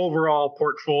want my overall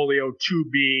portfolio to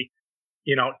be,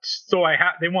 they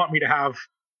want me to have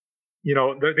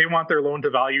they want their loan to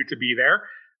value to be there.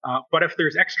 But if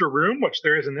there's extra room, which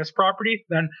there is in this property,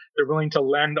 then they're willing to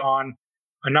lend on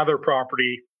another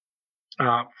property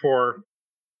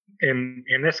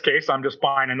in this case, I'm just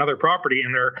buying another property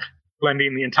and they're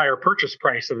lending the entire purchase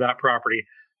price of that property.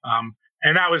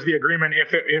 And that was the agreement.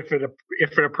 If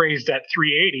it appraised at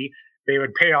 380, they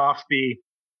would pay off the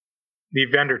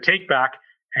vendor take back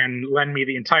and lend me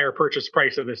the entire purchase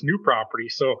price of this new property.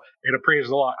 So it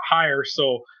appraised a lot higher.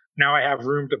 So now I have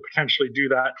room to potentially do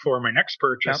that for my next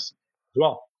purchase as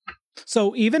well.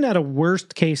 So even at a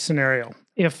worst case scenario,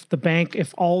 if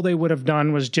all they would have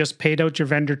done was just paid out your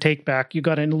vendor take back, you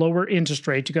got a lower interest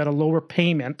rate, you got a lower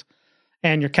payment,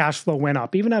 and your cash flow went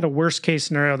up. Even at a worst case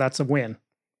scenario, that's a win.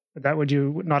 Would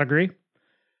you not agree?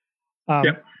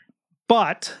 Yep.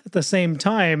 But at the same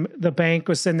time, the bank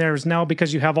was saying there is now,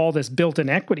 because you have all this built-in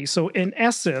equity. So in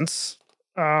essence,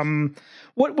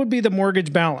 what would be the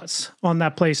mortgage balance on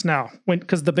that place now?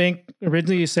 Because the bank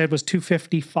originally you said was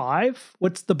 $255.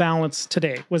 What's the balance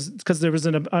today? Because there was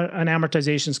an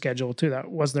amortization schedule to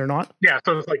that, was there not? Yeah,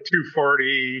 so it's like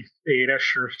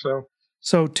 248-ish or so.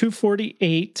 So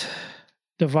 248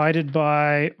 divided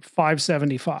by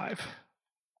 575.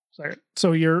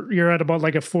 So you're at about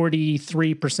like a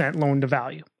 43% loan to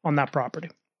value on that property.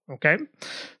 Okay,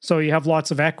 so you have lots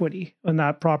of equity on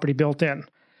that property built in.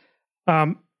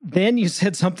 Then you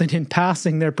said something in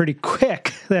passing there pretty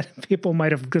quick that people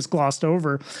might have just glossed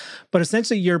over, but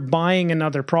essentially you're buying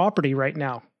another property right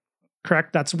now,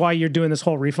 correct? That's why you're doing this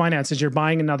whole refinance, is you're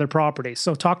buying another property.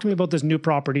 So talk to me about this new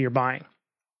property you're buying.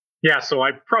 Yeah, so I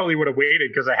probably would have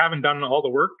waited because I haven't done all the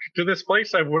work to this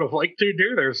place I would have liked to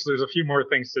do. There's a few more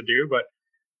things to do, but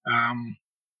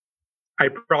I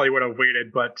probably would have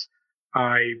waited. But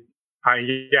I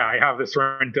have this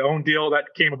rent to own deal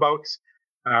that came about.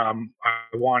 I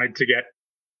wanted to get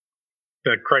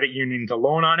the credit union to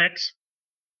loan on it.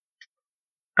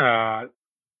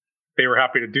 They were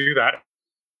happy to do that.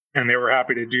 And they were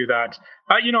happy to do that.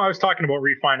 I was talking about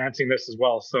refinancing this as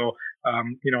well. So,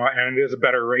 and it is a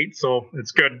better rate. So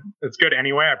it's good. It's good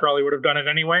anyway. I probably would have done it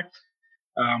anyway.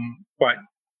 But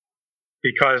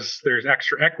because there's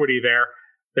extra equity there,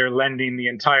 they're lending the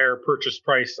entire purchase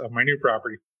price of my new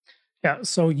property. Yeah.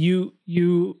 So you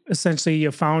essentially,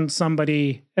 you found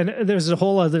somebody, and there's a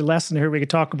whole other lesson here we could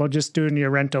talk about, just doing your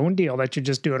rent-to-own deal that you're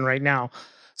just doing right now.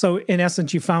 So in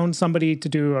essence, you found somebody to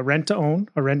do a rent-to-own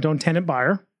tenant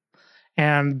buyer,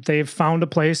 and they've found a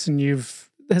place, and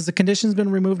has the conditions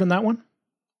been removed on that one?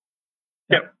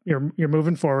 Yep. You're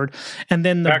moving forward. And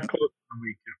then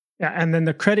and then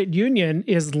the credit union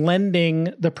is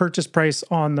lending the purchase price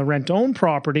on the rent-own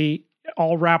property,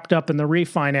 all wrapped up in the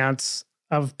refinance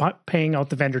of paying out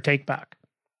the vendor take back.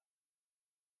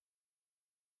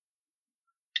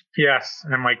 Yes,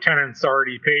 and my tenants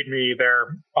already paid me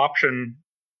their option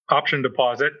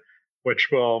deposit, which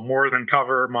will more than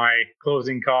cover my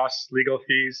closing costs, legal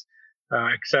fees,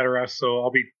 etc. So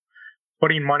I'll be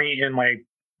putting money in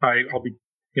I'll be,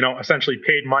 essentially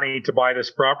paid money to buy this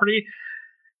property.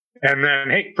 And then,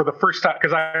 hey, for the first time,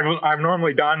 because I've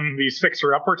normally done these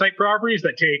fixer-upper type properties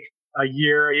that take a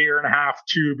year and a half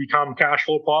to become cash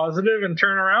flow positive and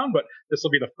turn around. But this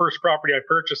will be the first property I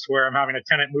purchased where I'm having a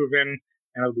tenant move in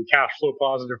and it'll be cash flow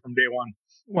positive from day one.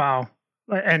 Wow.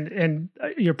 And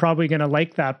you're probably going to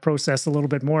like that process a little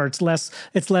bit more. It's less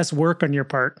work on your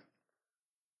part.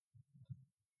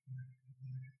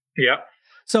 Yeah.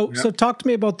 So talk to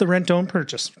me about the rent-own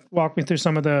purchase. Walk me through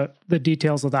some of the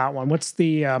details of that one. What's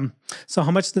the so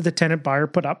how much did the tenant buyer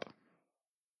put up?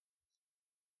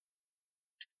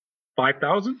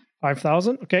 $5,000.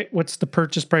 $5,000. Okay. What's the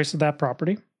purchase price of that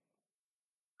property?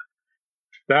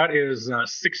 That is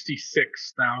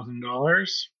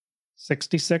 $66,000.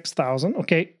 $66,000.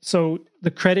 Okay. So the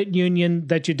credit union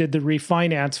that you did the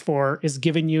refinance for is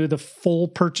giving you the full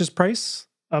purchase price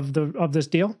of this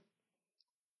deal?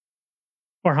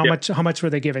 Or how much were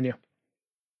they giving you?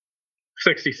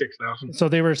 $66,000. So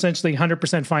they were essentially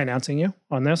 100% financing you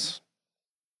on this?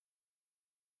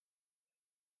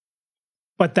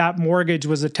 But that mortgage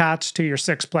was attached to your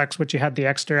sixplex, which you had the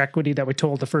extra equity that we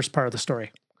told the first part of the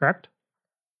story, correct?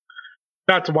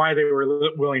 That's why they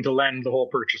were willing to lend the whole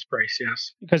purchase price,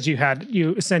 yes. Because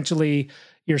you essentially,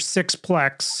 your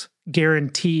sixplex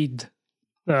guaranteed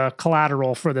the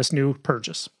collateral for this new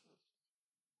purchase.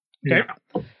 Okay.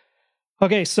 Yeah.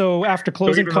 Okay, so after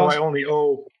closing costs... I only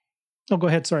owe... Oh, go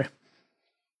ahead, sorry.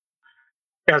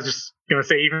 I was just going to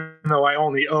say, even though I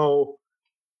only owe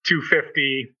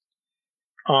 $250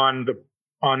 on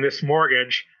this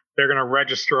mortgage, they're going to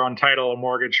register on title a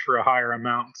mortgage for a higher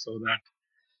amount, so that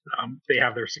they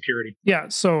have their security. Yeah.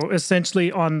 So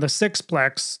essentially on the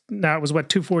sixplex, now it was what,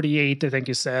 248, I think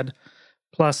you said,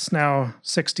 plus now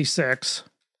 66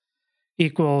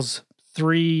 equals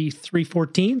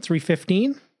 314,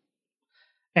 315.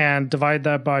 And divide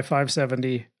that by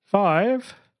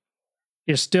 575,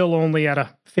 you're still only at a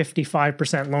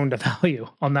 55% loan to value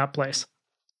on that place.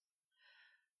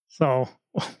 So,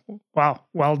 wow,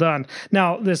 well done.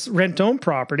 Now, this rent-owned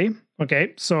property,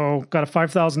 okay, so got a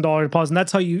 $5,000 deposit, and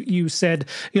that's how you said,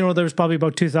 there's probably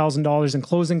about $2,000 in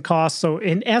closing costs. So,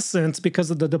 in essence,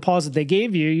 because of the deposit they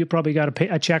gave you, you probably got to pay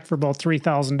a check for about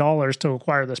 $3,000 to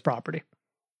acquire this property.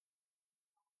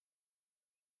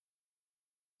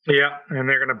 Yeah, and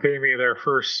they're going to pay me their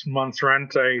first month's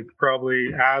rent, probably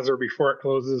as or before it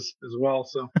closes as well.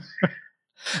 So,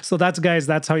 so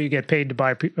that's how you get paid to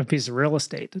buy a piece of real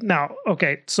estate. Now,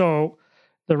 okay, so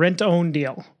the rent-own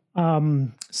deal,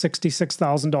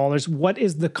 $66,000. What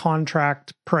is the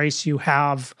contract price you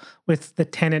have with the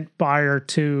tenant buyer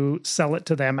to sell it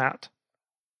to them at?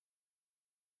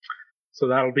 So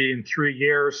that'll be in 3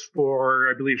 years for,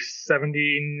 I believe,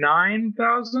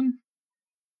 $79,000.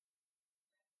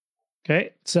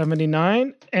 Okay,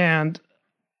 79. And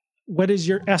what is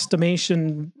your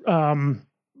estimation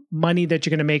money that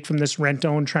you're going to make from this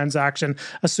rent-own transaction,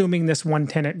 assuming this one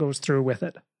tenant goes through with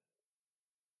it?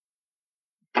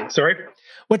 Sorry?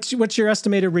 What's your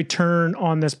estimated return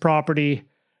on this property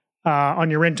on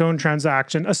your rent-own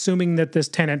transaction, assuming that this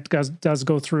tenant does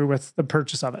go through with the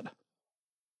purchase of it?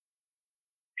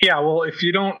 Yeah, well, if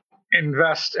you don't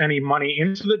invest any money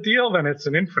into the deal, then it's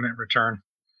an infinite return.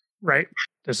 Right.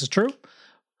 This is true.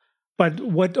 But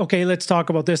let's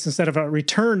talk about this. Instead of a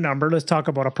return number, let's talk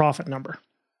about a profit number.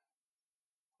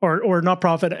 Or not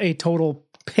profit, a total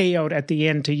payout at the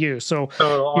end to you. So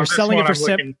you're selling it for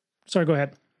sorry, go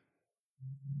ahead.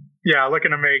 Yeah,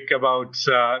 looking to make about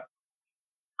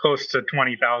close to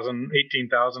 20,000,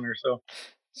 18,000 or so.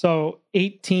 So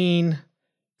 18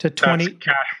 to 20. That's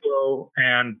cash flow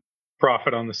and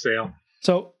profit on the sale.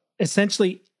 So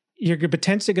essentially, you're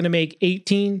potentially going to make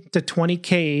 18 to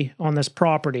 20K on this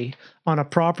property, on a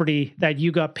property that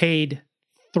you got paid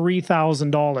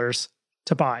 $3,000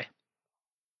 to buy,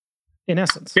 in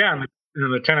essence. Yeah, and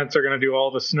the tenants are going to do all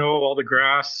the snow, all the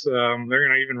grass. They're going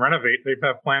to even renovate. They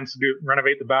have plans to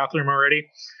renovate the bathroom already.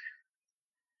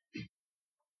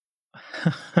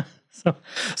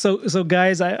 So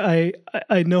guys, I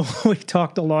know we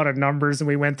talked a lot of numbers and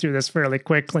we went through this fairly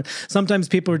quickly. Sometimes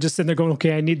people are just sitting there going,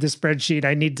 okay, I need the spreadsheet.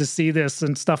 I need to see this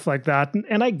and stuff like that.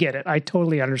 And I get it. I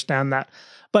totally understand that.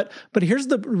 But here's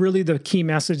the key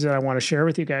message that I want to share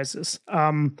with you guys is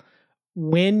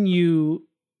when you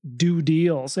do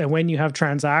deals and when you have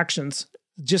transactions,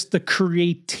 just the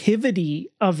creativity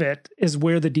of it is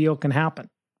where the deal can happen.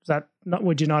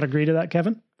 Would you not agree to that,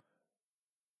 Kevin?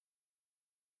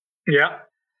 Yeah.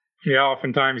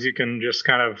 Oftentimes you can just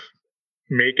kind of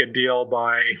make a deal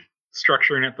by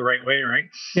structuring it the right way, right?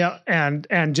 Yeah, and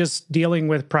just dealing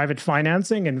with private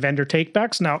financing and vendor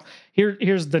takebacks. Now,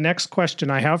 here's the next question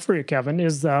I have for you, Kevin,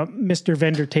 is Mr.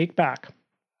 Vendor Takeback.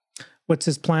 What's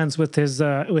his plans with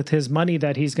his money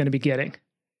that he's going to be getting?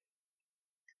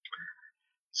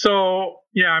 So,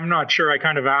 yeah, I'm not sure. I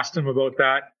kind of asked him about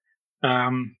that.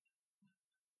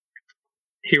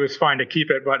 He was fine to keep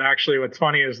it, but actually what's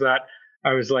funny is that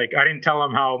I was like, I didn't tell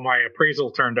him how my appraisal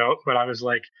turned out, but I was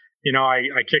like,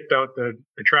 I kicked out the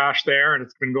trash there and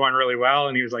it's been going really well.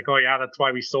 And he was like, oh yeah, that's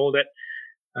why we sold it.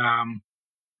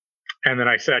 And then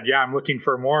I said, yeah, I'm looking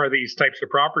for more of these types of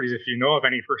properties if you know of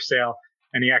any for sale.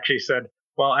 And he actually said,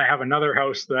 well, I have another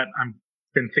house that I'm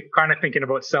been kind of thinking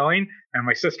about selling, and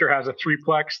my sister has a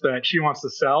 3-plex that she wants to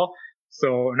sell.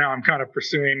 So now I'm kind of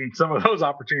pursuing some of those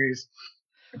opportunities.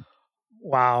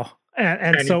 Wow.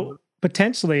 And so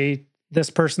potentially this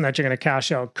person that you're going to cash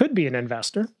out could be an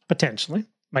investor, potentially,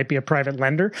 might be a private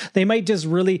lender. They might just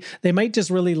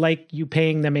really like you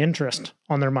paying them interest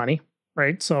on their money,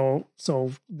 right? So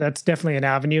that's definitely an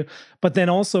avenue. But then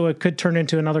also it could turn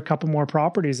into another couple more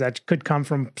properties that could come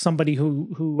from somebody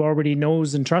who already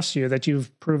knows and trusts you, that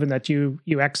you've proven that you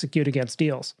execute against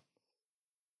deals.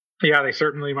 Yeah, they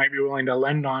certainly might be willing to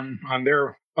lend on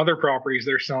their other properties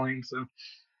they're selling. So.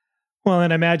 Well,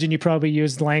 and I imagine you probably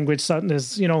used language something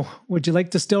as, would you like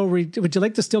to still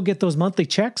get those monthly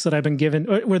checks that I've been given?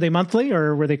 Were they monthly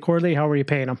or were they quarterly? How were you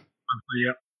paying them? Monthly,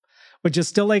 yeah. Would you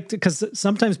still like to, because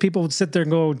sometimes people would sit there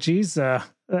and go, geez,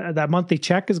 that monthly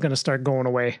check is going to start going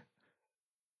away.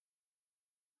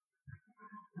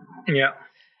 Yeah.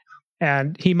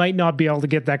 And he might not be able to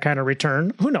get that kind of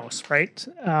return. Who knows, right?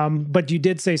 But you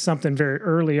did say something very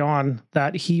early on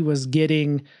that he was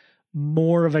getting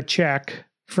more of a check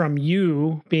from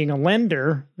you being a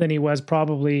lender than he was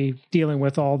probably dealing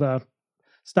with all the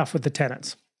stuff with the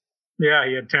tenants. Yeah,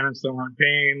 he had tenants that weren't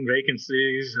paying,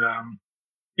 vacancies,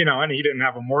 and he didn't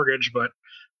have a mortgage, but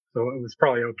so it was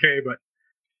probably okay. But,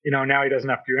 now he doesn't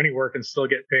have to do any work and still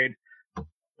get paid.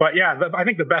 But yeah, I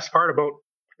think the best part about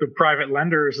the private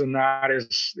lenders and that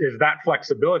is that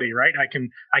flexibility, right? I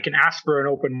can ask for an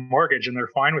open mortgage and they're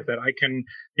fine with it. I can,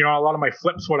 a lot of my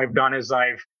flips, what I've done is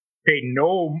I've paid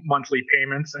no monthly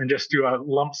payments and just do a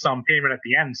lump sum payment at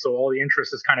the end. So all the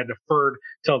interest is kind of deferred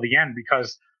till the end,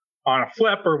 because on a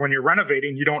flip or when you're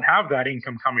renovating, you don't have that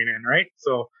income coming in, right?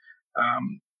 So,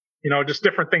 just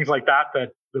different things like that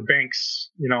the banks,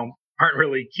 aren't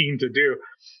really keen to do.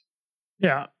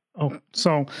 Yeah. Oh,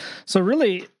 so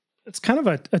really, it's kind of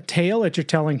a tale that you're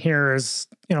telling here is,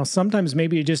 sometimes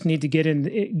maybe you just need to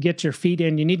get your feet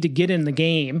in. You need to get in the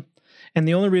game. And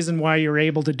the only reason why you're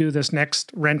able to do this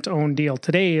next rent-own deal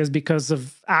today is because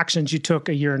of actions you took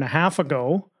a year and a half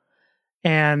ago.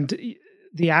 And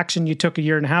the action you took a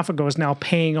year and a half ago is now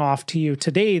paying off to you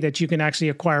today, that you can actually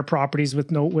acquire properties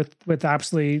with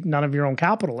absolutely none of your own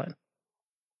capital in.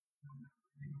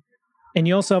 And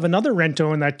you also have another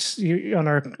rent-own that on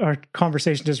our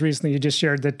conversation just recently, you just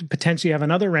shared that potentially you have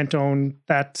another rent-own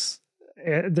that's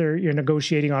you're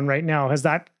negotiating on right now. Is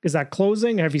that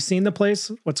closing? Have you seen the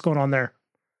place? What's going on there?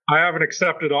 I have an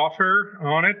accepted offer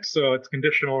on it, so it's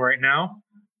conditional right now.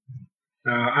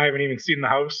 I haven't even seen the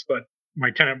house, but my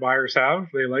tenant buyers have.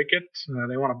 They like it.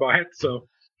 They want to buy it, so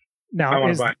now I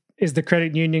want to buy it. Is the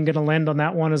credit union going to lend on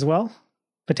that one as well,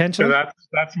 potentially? So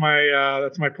that's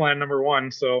my plan number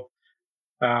one. So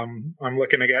I'm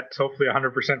looking to get hopefully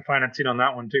 100% financing on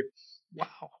that one too.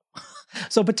 Wow.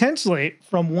 So potentially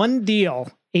from one deal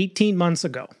 18 months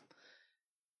ago,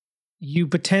 you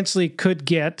potentially could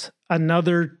get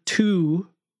another 2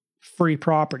 free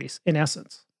properties in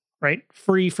essence, right?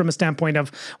 Free from a standpoint of,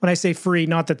 when I say free,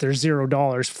 not that there's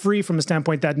 $0, free from a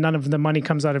standpoint that none of the money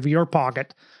comes out of your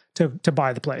pocket to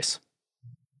buy the place.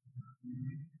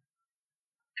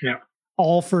 Yeah.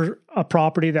 All for a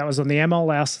property that was on the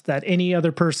MLS that any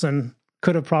other person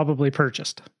could have probably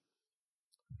purchased.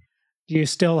 Do you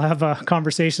still have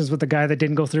conversations with the guy that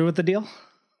didn't go through with the deal? Do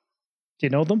you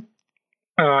know them?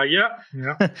 Yeah.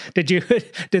 Do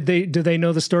they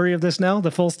know the story of this now,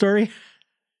 the full story?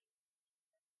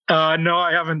 No,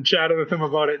 I haven't chatted with him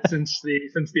about it since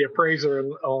the appraiser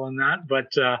all in that. But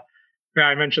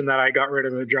I mentioned that I got rid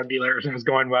of the drug dealers and it was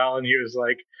going well, and he was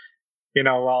like,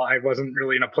 well, I wasn't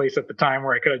really in a place at the time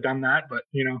where I could have done that, but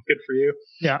good for you.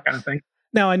 Yeah, kind of thing.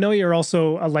 Now, I know you're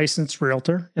also a licensed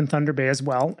realtor in Thunder Bay as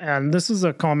well. And this is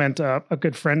a comment a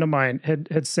good friend of mine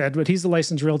had said, but he's a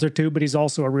licensed realtor too, but he's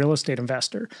also a real estate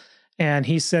investor. And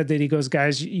he said that he goes,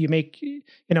 guys, you make, you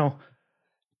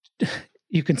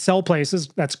can sell places.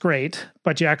 That's great.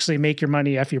 But you actually make your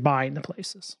money if you're buying the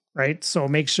places, right? So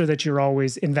make sure that you're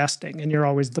always investing and you're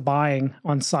always the buying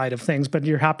on side of things, but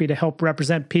you're happy to help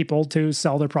represent people to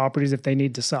sell their properties if they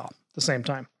need to sell at the same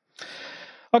time.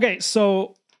 Okay.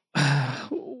 So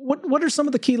what are some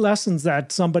of the key lessons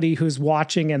that somebody who's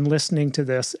watching and listening to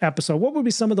this episode, what would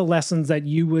be some of the lessons that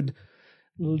you would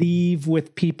leave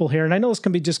with people here? And I know this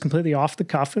can be just completely off the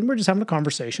cuff and we're just having a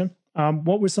conversation.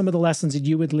 What were some of the lessons that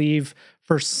you would leave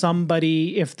for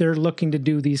somebody if they're looking to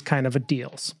do these kind of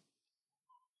deals?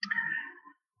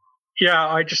 Yeah,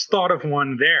 I just thought of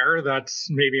one there. That's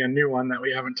maybe a new one that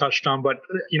we haven't touched on. But,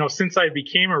 since I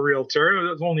became a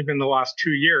realtor, it's only been the last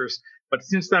 2 years. But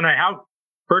since then, I have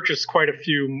purchased quite a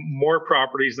few more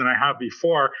properties than I have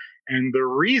before. And the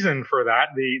reason for that,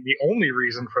 the only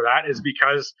reason for that is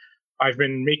because I've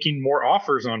been making more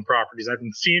offers on properties. I've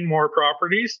been seeing more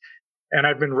properties and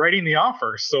I've been writing the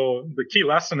offers. So the key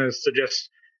lesson is to just,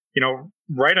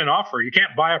 write an offer. You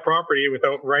can't buy a property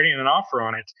without writing an offer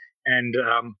on it. And,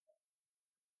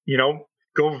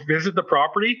 go visit the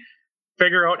property,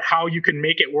 figure out how you can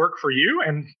make it work for you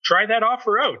and try that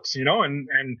offer out,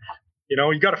 and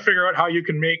you got to figure out how you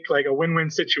can make like a win-win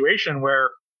situation where,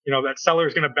 that seller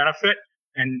is going to benefit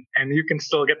and you can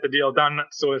still get the deal done.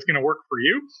 So it's going to work for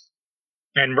you,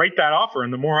 and write that offer.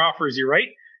 And the more offers you write,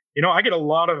 I get a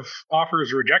lot of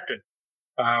offers rejected,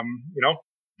 a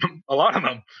lot of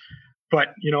them. But,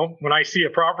 when I see a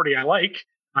property I like,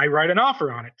 I write an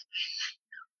offer on it.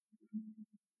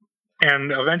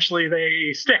 And eventually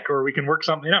they stick or we can work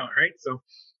something out, right? So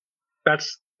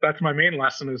that's my main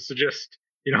lesson, is to just,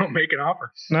 make an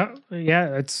offer. No,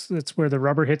 yeah, it's where the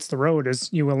rubber hits the road.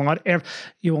 Is you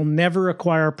will never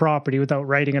acquire a property without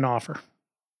writing an offer,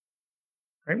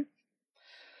 right?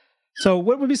 So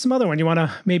what would be some other one you want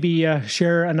to maybe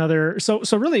share another? So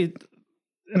really,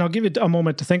 and I'll give you a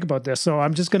moment to think about this. So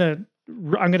I'm just going to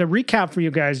I'm going to recap for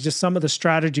you guys just some of the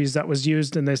strategies that was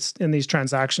used in these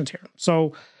transactions here.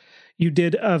 So you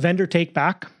did a vendor take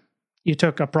back. You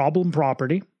took a problem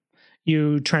property.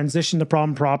 You transitioned the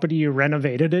problem property. You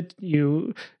renovated it.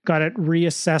 You got it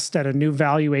reassessed at a new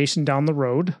valuation down the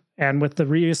road. And with the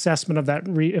reassessment of that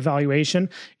reevaluation,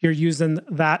 you're using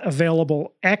that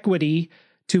available equity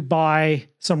to buy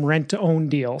some rent-to-own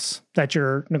deals that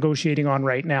you're negotiating on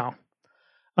right now.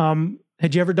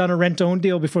 Had you ever done a rent-to-own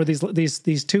deal before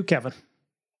these two, Kevin?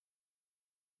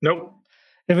 Nope.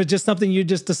 It was just something you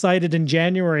just decided in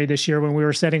January this year when we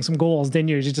were setting some goals, didn't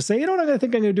you? You just say, you know what, I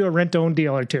think I'm going to do a rent-to-own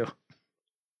deal or two.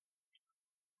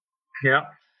 Yeah,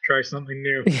 try something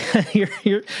new.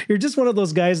 You're just one of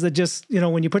those guys that just,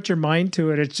 when you put your mind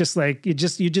to it, it's just like you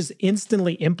just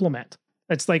instantly implement.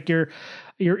 It's like you're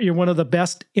one of the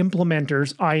best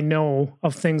implementers I know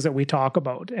of things that we talk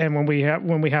about. And when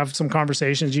we have some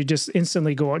conversations, you just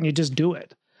instantly go out and you just do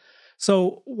it.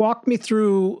 So walk me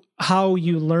through how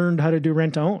you learned how to do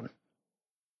rent to own.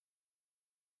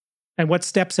 And what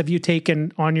steps have you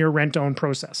taken on your rent to own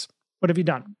process? What have you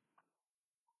done?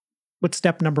 What's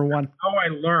step number one? How I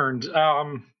learned.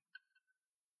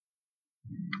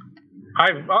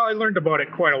 I learned about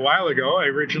it quite a while ago. I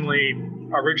originally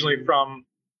from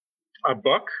a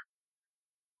book.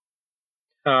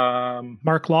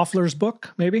 Mark Loeffler's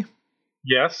book, maybe?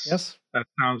 Yes, that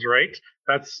sounds right.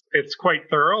 It's quite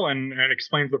thorough and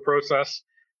explains the process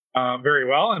very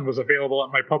well, and was available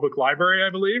at my public library, I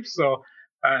believe. So,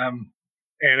 and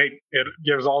it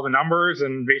gives all the numbers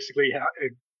and basically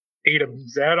A to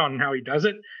Z on how he does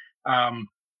it. And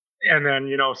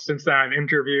then, since then I've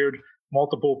interviewed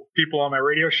multiple people on my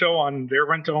radio show on their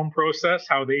rent to own process,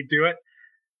 how they do it.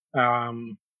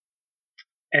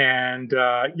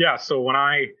 So when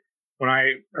I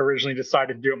originally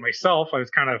decided to do it myself, I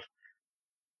was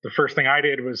the first thing I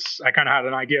did was I kind of had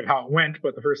an idea of how it went,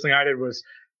 but the first thing I did was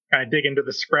kind of dig into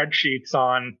the spreadsheets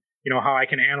on, how I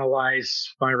can analyze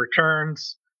my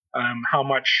returns, how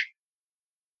much,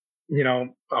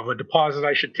 of a deposit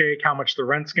I should take, how much the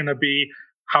rent's going to be,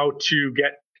 how to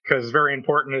get, because very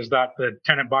important is that the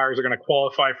tenant buyers are going to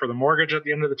qualify for the mortgage at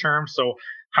the end of the term. So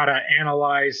how to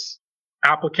analyze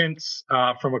applicants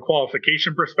from a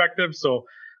qualification perspective. So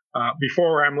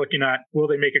before I'm looking at, will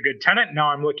they make a good tenant? Now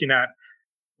I'm looking at,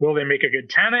 will they make a good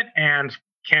tenant, and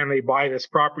can they buy this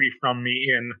property from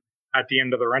me at the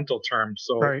end of the rental term?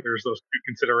 So There's those two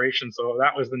considerations. So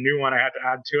that was the new one I had to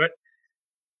add to it.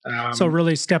 So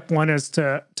really step one is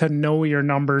to know your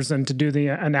numbers and to do the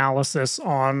analysis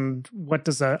on what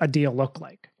does a deal look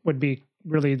like, would be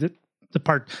really the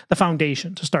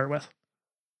foundation to start with.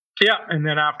 Yeah. And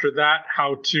then after that,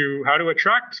 how to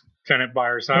attract tenant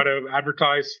buyers, how to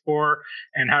advertise for,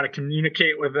 and how to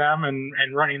communicate with them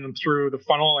and running them through the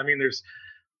funnel. I mean,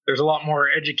 there's a lot more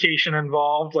education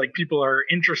involved. Like, people are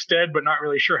interested, but not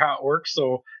really sure how it works.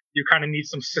 So you kind of need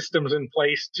some systems in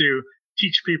place to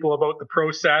teach people about the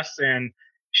process and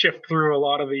shift through a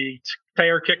lot of the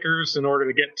tire kickers in order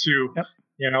to get to,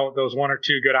 those one or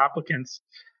two good applicants.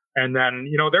 And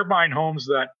then, they're buying homes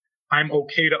that I'm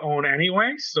okay to own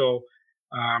anyway. So,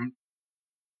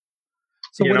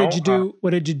 what did you do?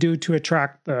 What did you do to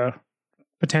attract the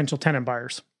potential tenant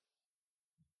buyers?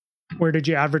 Where did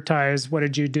you advertise? What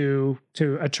did you do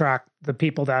to attract the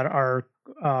people that are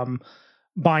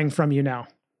buying from you now?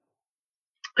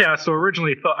 Yeah. So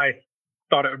originally I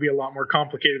thought it would be a lot more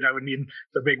complicated. I would need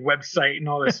the big website and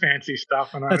all this fancy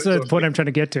stuff. And that's the point I'm trying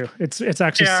to get to. It's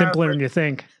actually simpler than you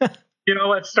think.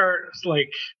 Let's start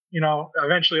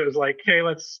eventually it was like, hey,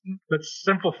 let's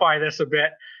simplify this a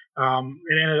bit.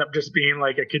 It ended up just being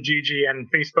like a Kijiji and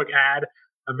Facebook ad,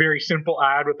 a very simple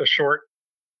ad with a short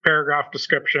paragraph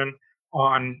description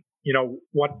on,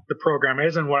 what the program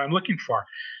is and what I'm looking for.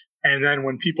 And then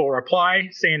when people reply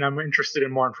saying I'm interested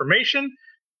in more information,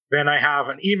 then I have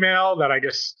an email that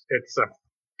it's a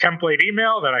template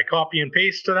email that I copy and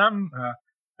paste to them.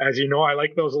 As you know, I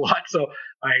like those a lot. So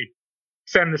I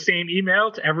send the same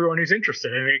email to everyone who's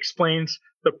interested, and it explains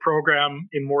the program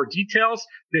in more details.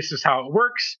 This is how it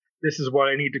works. This is what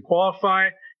I need to qualify.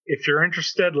 If you're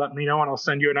interested, let me know and I'll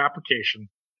send you an application.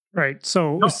 Right.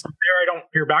 So from there, I don't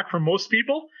hear back from most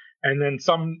people. And then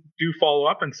some do follow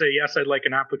up and say, yes, I'd like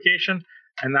an application.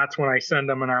 And that's when I send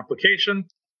them an application.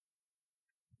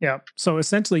 Yeah. So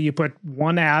essentially you put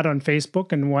one ad on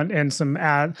Facebook and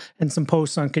some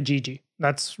posts on Kijiji.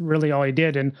 That's really all I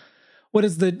did. And what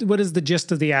is the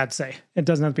gist of the ad say? It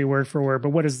doesn't have to be word for word, but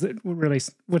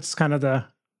what's kind of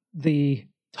the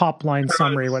top line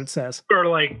summary, what it says? Sort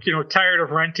of like, tired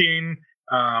of renting,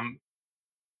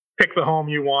 pick the home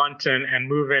you want and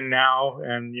move in now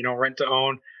and, rent to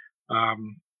own.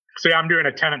 So yeah, I'm doing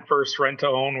a tenant first rent to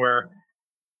own where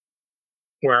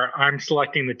I'm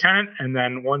selecting the tenant, and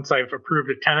then once I've approved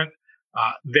a tenant,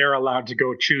 they're allowed to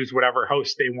go choose whatever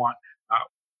house they want.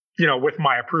 With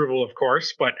my approval, of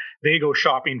course, but they go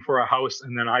shopping for a house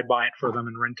and then I buy it for them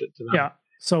and rent it to them. Yeah.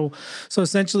 So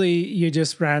essentially you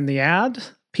just ran the ad.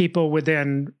 People would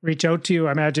then reach out to you.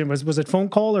 I imagine was it phone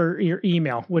call or your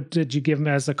email? What did you give them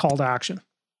as a call to action?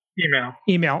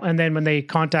 Email. And then when they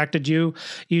contacted you,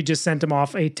 you just sent them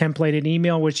off a templated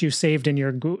email, which you saved in your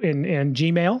in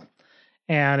Gmail.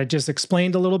 And it just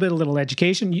explained a little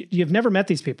education. You've never met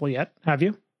these people yet, have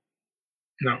you?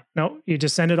 No, you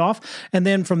just send it off. And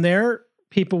then from there,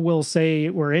 people will say,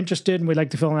 we're interested and we'd like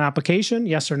to fill an application.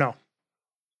 Yes or no?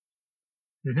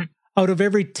 Mm-hmm. Out of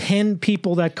every 10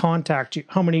 people that contact you,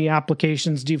 how many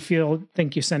applications do you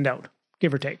think you send out,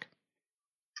 give or take?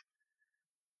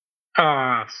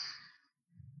 I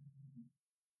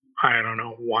don't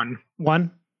know, one. One?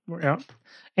 Yeah.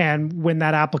 And when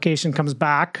that application comes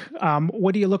back,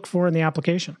 what do you look for in the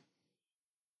application?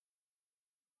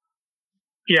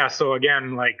 Yeah. So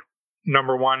again, like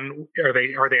number one, are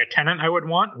they a tenant I would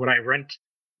want? Would I rent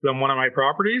them one of my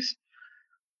properties?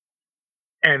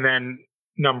 And then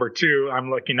number two, I'm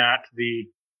looking at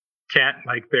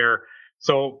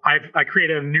so I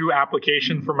created a new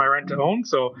application for my rent to own.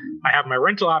 So I have my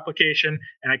rental application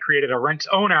and I created a rent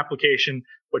to own application,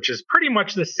 which is pretty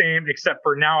much the same, except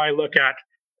for now I look at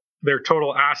their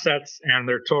total assets and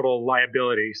their total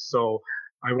liabilities. So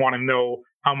I want to know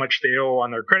how much they owe on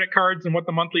their credit cards and what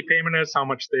the monthly payment is, how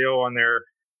much they owe on their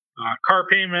car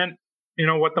payment,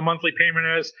 what the monthly payment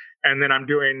is. And then I'm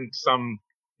doing some,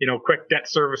 quick debt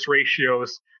service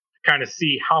ratios to kind of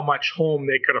see how much home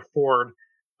they could afford,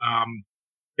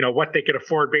 what they could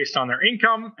afford based on their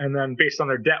income, and then based on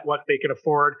their debt, what they could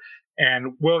afford.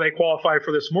 And will they qualify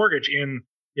for this mortgage in,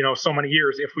 so many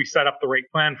years if we set up the right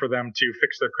plan for them to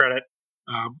fix their credit,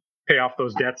 pay off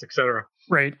those debts, et cetera.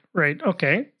 Right.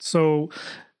 Okay. So,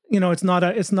 it's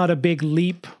not a big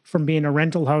leap from being a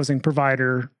rental housing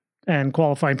provider and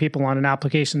qualifying people on an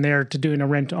application there to doing a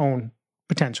rent to own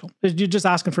potential. You're just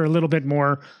asking for a little bit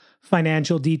more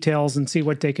financial details and see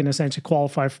what they can essentially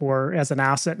qualify for as an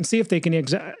asset and see if they can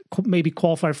maybe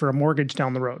qualify for a mortgage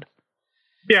down the road.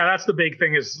 Yeah, that's the big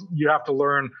thing is you have to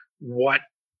learn what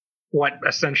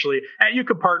essentially, and you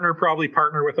could probably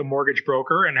partner with a mortgage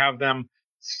broker and have them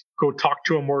go talk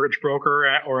to a mortgage broker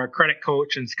or a credit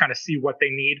coach and kind of see what they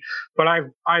need. But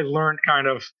I learned kind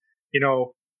of,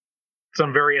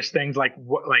 some various things like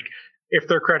if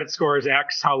their credit score is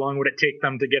X, how long would it take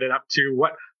them to get it up to?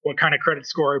 What kind of credit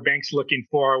score are banks looking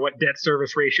for? What debt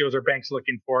service ratios are banks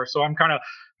looking for? So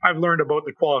I've learned about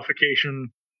the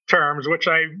qualification terms, which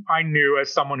I knew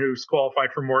as someone who's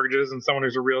qualified for mortgages and someone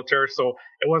who's a realtor. So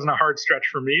it wasn't a hard stretch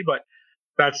for me, but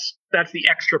that's the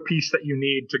extra piece that you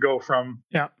need to go from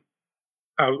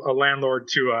a landlord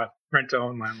to a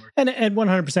rent-to-own landlord. And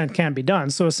 100% can be done.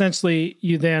 So essentially,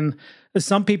 you then,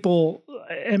 some people,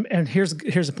 and here's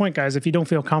the point, guys. If you don't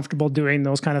feel comfortable doing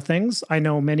those kind of things, I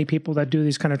know many people that do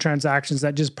these kind of transactions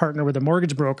that just partner with a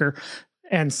mortgage broker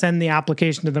and send the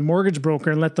application to the mortgage broker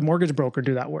and let the mortgage broker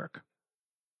do that work,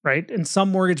 right? And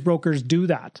some mortgage brokers do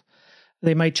that.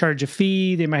 They might charge a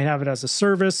fee. They might have it as a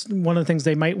service. One of the things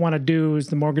they might want to do is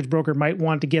the mortgage broker might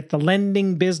want to get the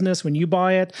lending business when you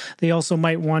buy it. They also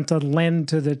might want to lend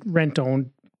to the rent-owned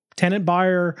tenant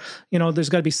buyer. There's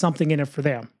got to be something in it for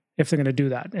them if they're going to do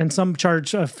that. And some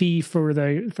charge a fee for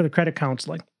the credit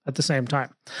counseling at the same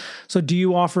time. So do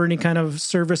you offer any kind of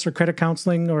service or credit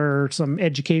counseling or some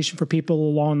education for people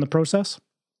along the process?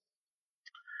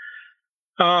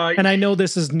 And I know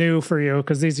this is new for you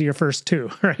because these are your first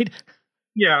two, right?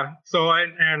 Yeah. So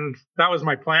and that was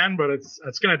my plan, but it's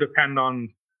going to depend on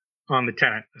the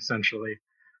tenant essentially.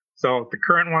 So the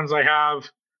current ones I have,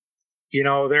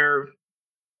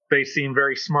 they seem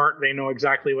very smart. They know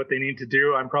exactly what they need to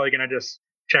do. I'm probably going to just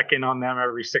check in on them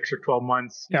every 6 or 12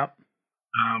 months. Yeah.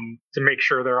 To make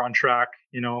sure they're on track,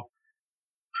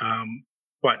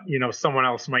 but someone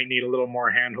else might need a little more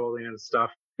handholding and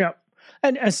stuff. Yeah.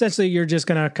 And essentially you're just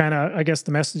going to kind of, I guess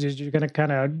the message is you're going to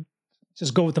kind of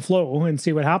just go with the flow and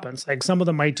see what happens. Like some of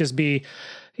them might just be,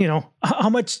 how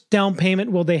much down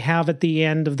payment will they have at the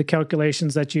end of the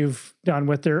calculations that you've done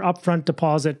with their upfront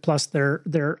deposit plus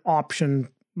their option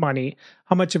money?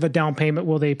 How much of a down payment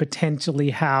will they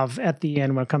potentially have at the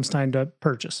end when it comes time to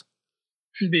purchase?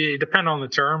 Depend on the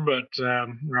term, but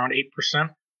around 8%.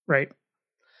 Right.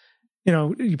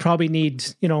 You probably need,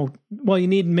 you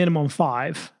need minimum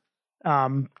 5.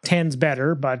 10's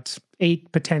better, but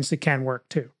 8 potentially can work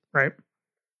too. Right.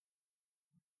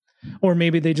 Or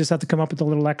maybe they just have to come up with a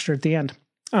little extra at the end.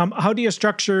 How do you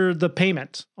structure the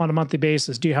payment on a monthly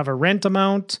basis? Do you have a rent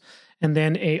amount and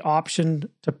then a option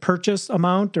to purchase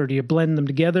amount, or do you blend them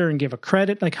together and give a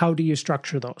credit? Like, how do you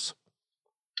structure those?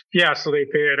 Yeah, so they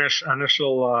pay an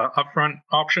initial upfront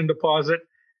option deposit.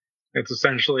 It's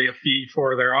essentially a fee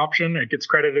for their option. It gets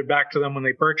credited back to them when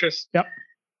they purchase. Yep.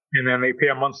 And then they pay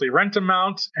a monthly rent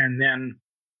amount, and then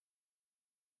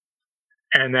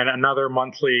another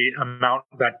monthly amount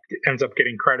that ends up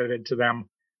getting credited to them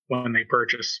when they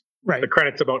purchase. Right. The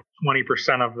credit's about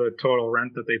 20% of the total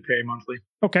rent that they pay monthly.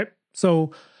 Okay.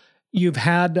 So you've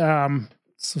had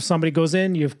so somebody goes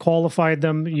in, you've qualified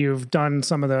them, you've done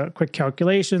some of the quick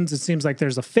calculations. It seems like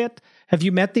there's a fit. Have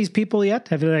you met these people yet?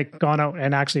 Have you like gone out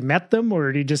and actually met them,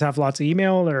 or do you just have lots of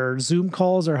email or Zoom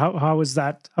calls, or how is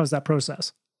that? How's that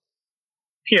process?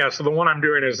 Yeah, so the one I'm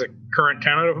doing is a current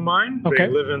tenant of mine. Okay.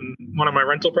 They live in one of my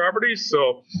rental properties,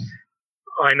 so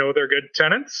I know they're good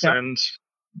tenants, Yep. and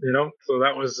so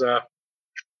that was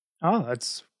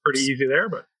That's pretty easy there.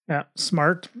 But yeah,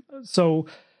 smart. So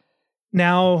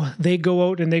now they go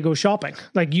out and they go shopping.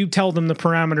 Like, you tell them the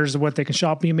parameters of what they can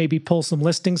shop. You maybe pull some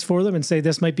listings for them and say,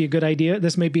 this might be a good idea.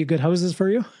 This might be a good houses for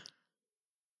you.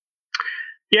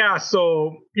 yeah,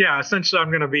 essentially I'm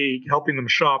going to be helping them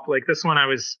shop. Like this one,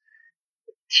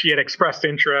 she had expressed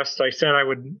interest. I said I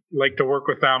would like to work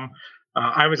with them.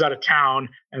 I was out of town,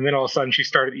 and then all of a sudden she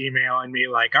started emailing me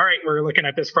like, all right, we're looking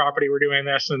at this property, we're doing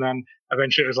this. And then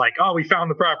eventually it was like, oh, we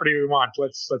found the property we want.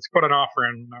 Let's put an offer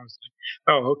in. And I was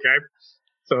like, oh, okay.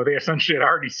 So they essentially had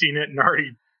already seen it and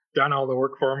already done all the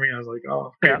work for me. I was like,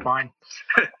 oh, okay, Yeah. fine.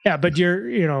 Yeah, but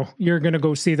you're going to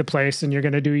go see the place and you're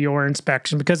going to do your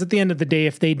inspection, because at the end of the day,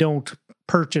 if they don't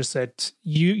purchase it,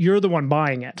 you're the one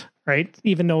buying it, right?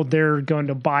 Even though they're going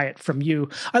to buy it from you.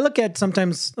 I look at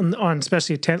sometimes on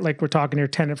especially a tent, like we're talking here,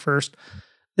 tenant first.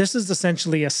 This is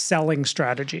essentially a selling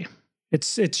strategy.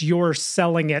 It's you're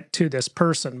selling it to this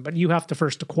person, but you have to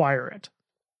first acquire it.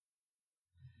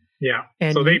 Yeah.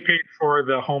 And so they paid for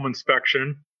the home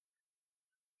inspection,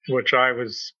 which I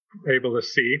was able to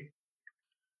see.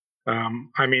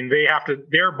 I mean,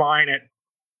 they're buying it.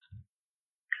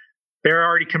 They're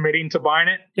already committing to buying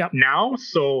it Yep. now.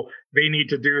 So they need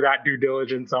to do that due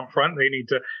diligence up front.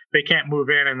 They can't move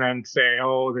in and then say,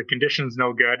 oh, the condition's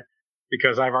no good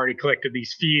because I've already collected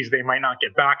these fees. They might not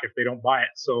get back if they don't buy it.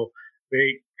 So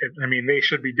they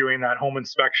should be doing that home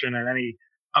inspection and any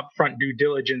upfront due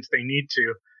diligence they need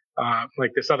to.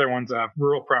 Like this other one's a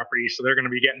rural property, so they're going to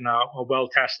be getting a well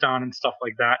test done and stuff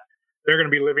like that. They're going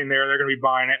to be living there. They're going to be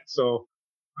buying it. So,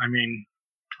 I mean,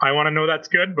 I want to know that's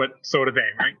good, but so do they,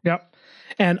 right? Yep.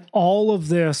 And all of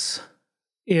this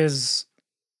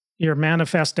you're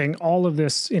manifesting all of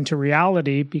this into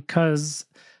reality because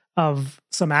of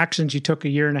some actions you took a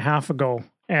year and a half ago.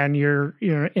 And you're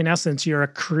in essence, you're a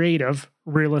creative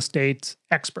real estate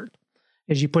expert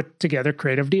as you put together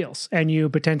creative deals and you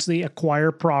potentially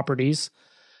acquire properties.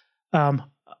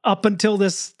 Up until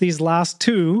these last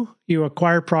two, you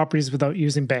acquire properties without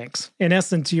using banks. In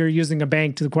essence, you're using a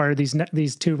bank to acquire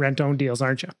these two rent-own deals,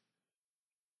 aren't you?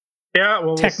 Yeah,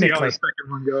 well, we'll see how Technically. the second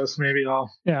one goes. Maybe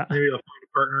I'll find a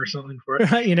partner or something for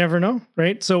it. You never know,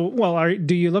 right? So,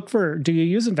 do you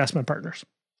use investment partners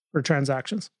for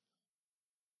transactions?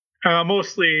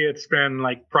 Mostly it's been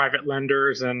like private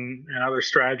lenders and other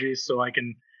strategies, so I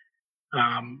can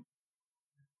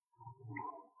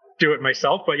do it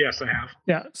myself. But yes, I have.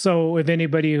 Yeah. So if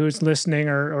anybody who's listening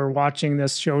or watching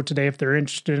this show today, if they're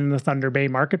interested in the Thunder Bay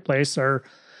marketplace, or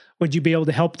would you be able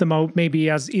to help them out, maybe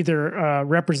as either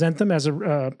represent them as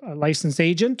a licensed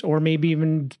agent, or maybe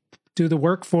even do the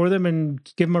work for them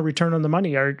and give them a return on the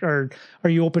money? Are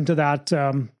you open to that?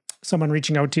 Someone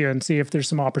reaching out to you and see if there's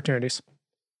some opportunities.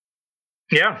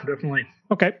 Yeah, definitely.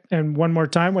 Okay. And one more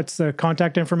time, what's the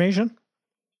contact information?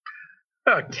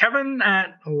 Kevin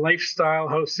at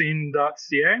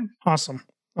lifestylehousing.ca. Awesome.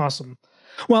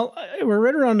 Well, we're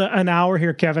right around an hour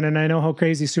here, Kevin, and I know how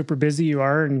crazy super busy you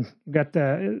are, and you've got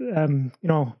the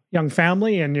young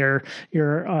family, and you're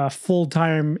full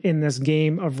time in this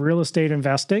game of real estate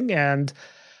investing. And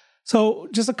so,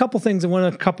 just a couple things, and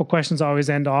a couple questions I always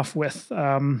end off with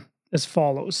as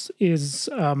follows: is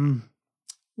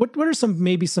what are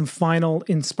some final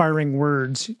inspiring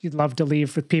words you'd love to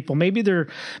leave with people? Maybe they're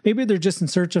just in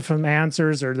search of some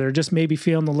answers, or they're just maybe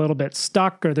feeling a little bit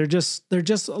stuck, or they're just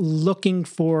looking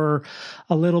for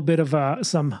a little bit of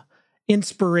some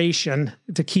inspiration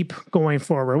to keep going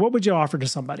forward. What would you offer to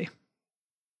somebody?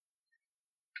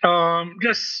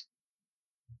 Just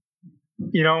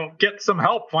get some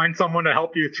help. Find someone to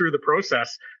help you through the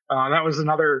process. That was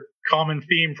another common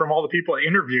theme from all the people I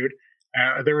interviewed.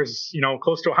 There was,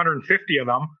 close to 150 of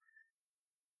them.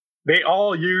 They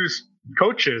all use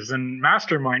coaches and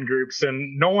mastermind groups,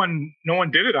 and no one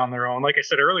did it on their own. Like I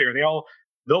said earlier, they all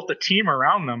built a team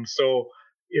around them. So,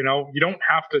 you don't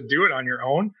have to do it on your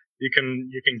own. You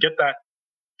can get that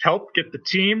help, get the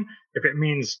team. If it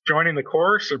means joining the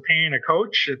course or paying a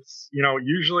coach, it's,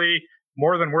 usually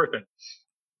more than worth it.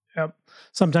 Yep.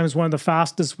 Sometimes one of the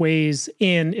fastest ways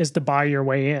in is to buy your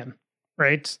way in,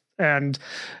 right? And,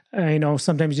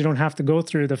 sometimes you don't have to go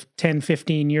through the 10,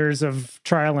 15 years of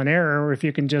trial and error, or if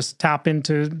you can just tap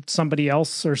into somebody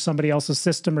else or somebody else's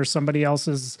system or somebody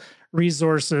else's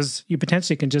resources, you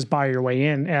potentially can just buy your way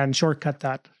in and shortcut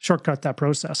that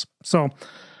process. So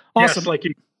awesome. Yes, like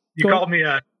you called me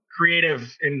a creative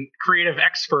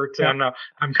expert, yeah. And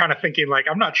I'm kind of thinking, like,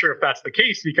 I'm not sure if that's the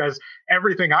case, because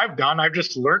everything I've done, I've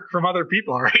just learned from other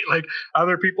people, right? Like,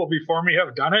 other people before me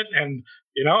have done it, and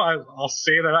I'll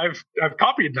say that I've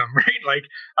copied them, right? Like,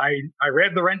 I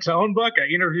read the Rent to Own book, I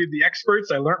interviewed the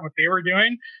experts, I learned what they were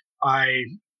doing, I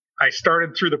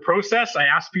started through the process, I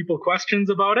asked people questions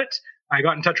about it, I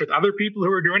got in touch with other people who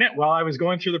were doing it while I was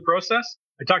going through the process,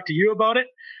 I talked to you about it,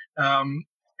 and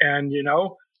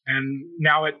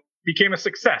now it became a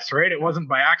success, right? It wasn't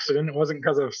by accident. It wasn't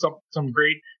because of some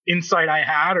great insight I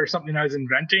had or something I was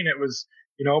inventing. It was,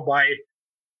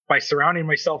 by surrounding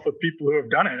myself with people who have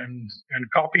done it and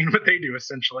copying what they do,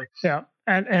 essentially. Yeah.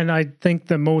 And I think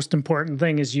the most important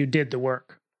thing is you did the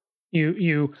work.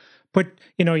 You put,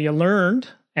 you learned,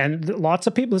 and lots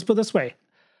of people, let's put it this way.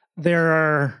 There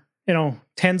are,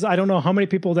 tens, I don't know how many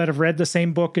people that have read the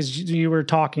same book as you were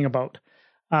talking about.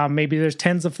 Maybe there's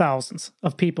tens of thousands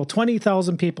of people,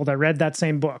 20,000 people that read that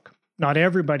same book. Not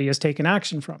everybody has taken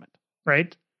action from it,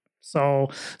 right? So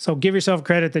give yourself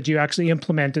credit that you actually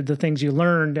implemented the things you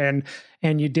learned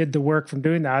and you did the work from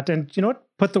doing that. And you know what?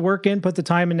 Put the work in, put the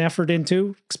time and effort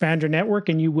into, expand your network,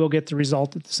 and you will get the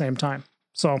result at the same time.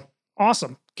 So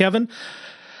awesome. Kevin,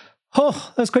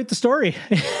 oh, that's quite the story.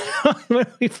 When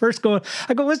we first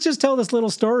I go, let's just tell this little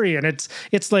story. And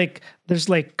it's like, there's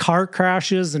like car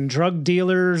crashes and drug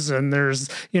dealers, and there's,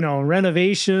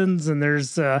 renovations, and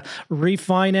there's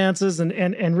refinances,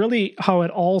 and really how it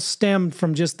all stemmed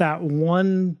from just that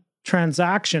one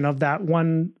transaction of that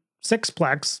one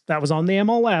sixplex that was on the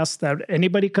MLS that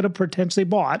anybody could have potentially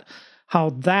bought,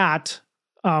 how that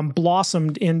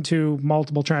blossomed into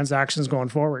multiple transactions going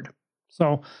forward.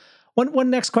 So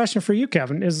one next question for you,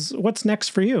 Kevin, is what's next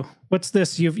for you? What's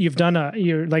this? You've done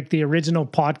you're like the original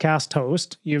podcast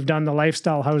host. You've done the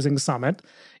Lifestyle Housing Summit.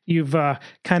 You've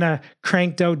kind of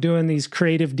cranked out doing these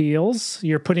creative deals.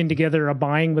 You're putting together a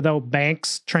Buying Without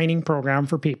Banks training program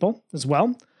for people as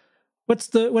well. What's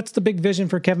the big vision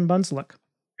for Kevin Bunzluck?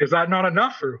 Is that not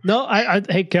enough? No,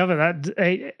 hey Kevin,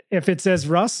 if it says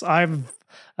Russ,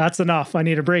 that's enough. I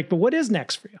need a break. But what is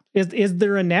next for you? Is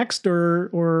there a next,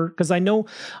 or because I know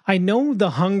the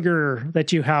hunger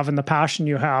that you have and the passion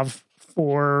you have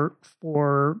for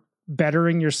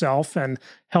bettering yourself and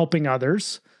helping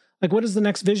others. Like, what is the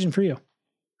next vision for you?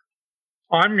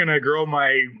 I'm going to grow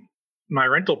my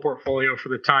rental portfolio for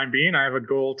the time being. I have a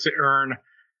goal to earn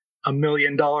 $1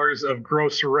 million of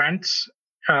gross rent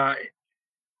by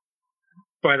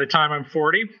the time I'm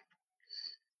 40.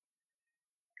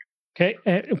 Okay,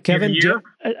 Kevin,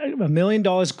 $1 million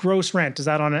gross rent. Is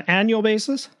that on an annual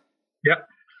basis? Yep.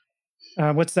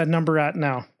 What's that number at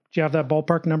now? Do you have that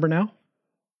ballpark number now?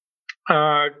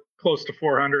 Close to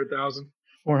 400,000.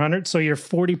 400. So you're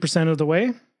 40% of the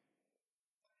way.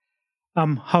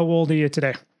 How old are you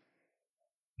today?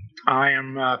 I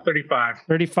am 35.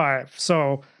 35.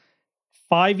 So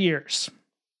 5 years.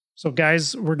 So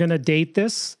guys, we're going to date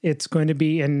this. It's going to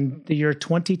be in the year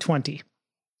 2020.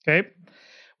 Okay.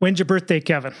 When's your birthday,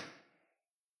 Kevin?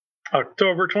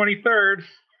 October 23rd.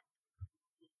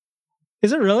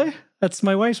 Is it really? That's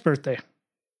my wife's birthday.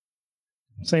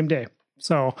 Same day.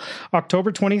 So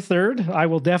October 23rd, I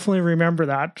will definitely remember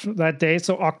that day.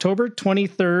 So October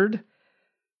 23rd,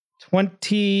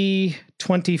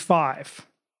 2025.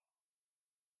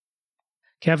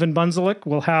 Kevin Bunzluck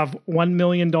will have $1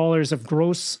 million of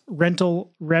gross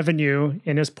rental revenue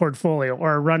in his portfolio,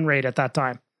 or a run rate at that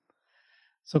time.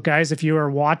 So guys, if you are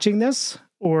watching this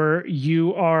or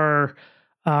you are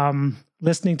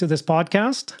listening to this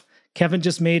podcast, Kevin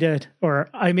just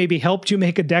I maybe helped you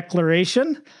make a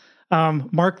declaration.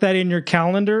 Mark that in your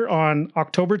calendar on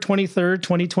October 23rd,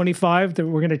 2025, that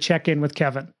we're going to check in with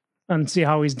Kevin and see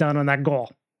how he's done on that goal.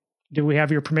 Do we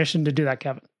have your permission to do that,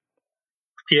 Kevin?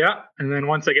 Yeah. And then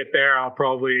once I get there, I'll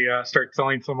probably start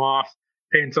selling some off,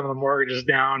 paying some of the mortgages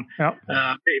down. Yep.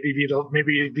 Maybe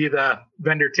be the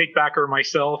vendor take backer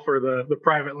myself, or the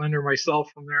private lender myself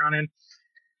from there on in.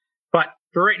 But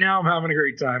for right now, I'm having a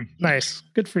great time. Nice.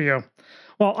 Good for you.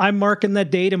 Well, I'm marking that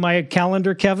date in my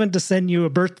calendar, Kevin, to send you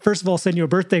first of all, send you a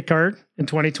birthday card in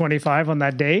 2025 on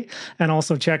that day, and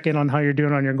also check in on how you're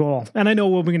doing on your goal. And I know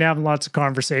we're going to have lots of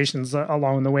conversations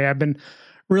along the way. I've been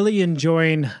really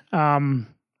enjoying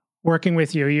working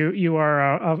with you. You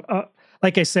are,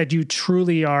 like I said, you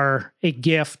truly are a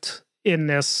gift in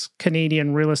this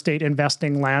Canadian real estate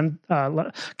investing land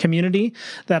community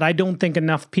that I don't think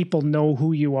enough people know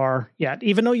who you are yet.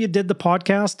 Even though you did the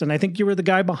podcast, and I think you were the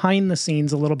guy behind the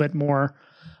scenes a little bit more,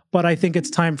 but I think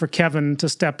it's time for Kevin to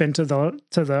step into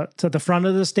the front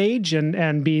of the stage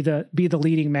and be the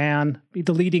leading man, be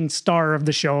the leading star of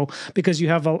the show, because you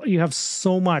have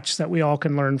so much that we all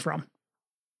can learn from.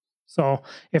 So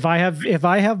if I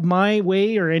have my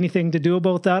way or anything to do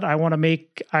about that, I want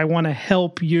to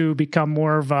help you become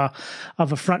more of a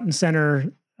front and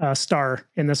center star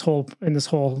in this whole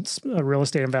real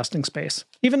estate investing space.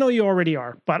 Even though you already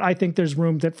are, but I think there's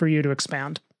room for you to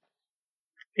expand.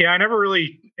 Yeah, I never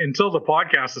really, until the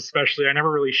podcast especially, I never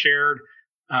really shared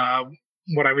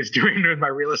what I was doing with my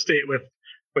real estate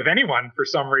with anyone for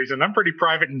some reason. I'm pretty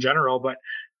private in general, but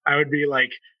I would be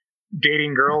like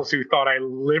dating girls who thought I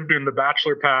lived in the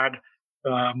bachelor pad,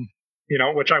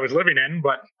 which I was living in,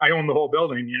 but I owned the whole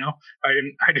building.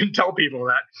 I didn't tell people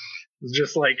that. It was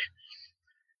just like,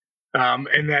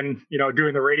 and then,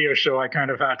 doing the radio show, I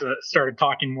kind of had to started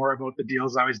talking more about the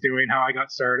deals I was doing, how I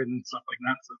got started and stuff like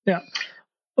that. So. Yeah.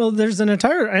 Well, there's an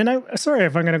entire, and sorry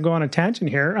if I'm going to go on a tangent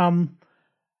here.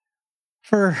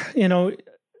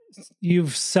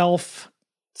 You've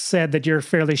said that you're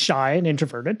fairly shy and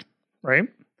introverted, right?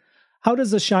 How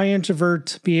does a shy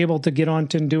introvert be able to get on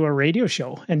to and do a radio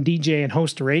show and DJ and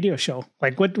host a radio show?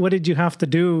 Like, what did you have to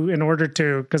do in order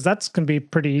to? Because that's going to be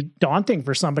pretty daunting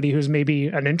for somebody who's maybe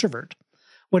an introvert.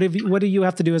 What do you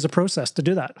have to do as a process to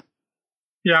do that?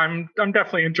 Yeah, I'm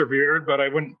definitely introverted, but I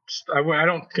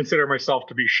don't consider myself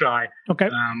to be shy. Okay.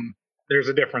 There's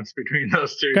a difference between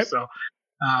those two. Okay. So,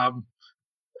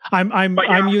 I'm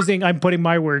putting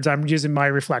my words. I'm using my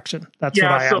reflection. That's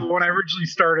what I am. So when I originally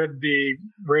started the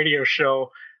radio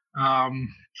show,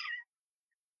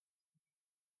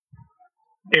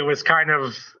 it was kind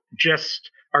of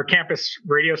just our campus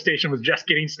radio station was just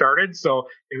getting started. So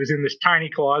it was in this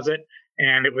tiny closet,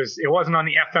 and it wasn't on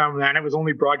the FM then. It was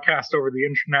only broadcast over the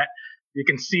internet. You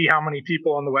can see how many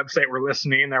people on the website were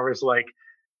listening. There was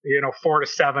 4 to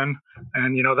 7,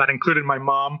 and that included my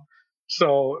mom.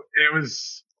 So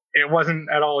it wasn't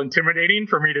at all intimidating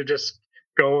for me to just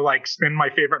go spin my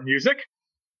favorite music.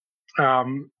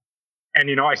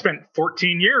 I spent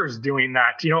 14 years doing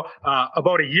that.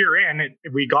 About a year in,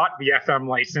 we got the FM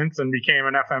license and became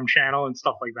an FM channel and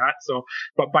stuff like that. So,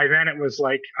 but by then it was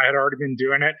I had already been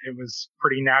doing it. It was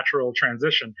pretty natural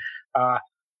transition.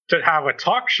 To have a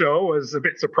talk show was a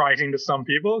bit surprising to some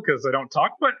people because I don't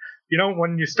talk, but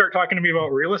when you start talking to me about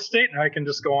real estate, I can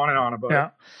just go on and on about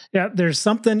it. Yeah. There's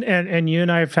something, and you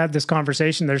and I have had this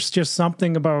conversation. There's just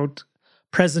something about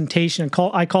presentation.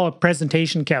 I call it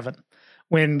presentation, Kevin.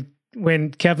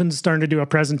 When Kevin's starting to do a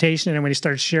presentation and when he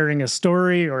starts sharing a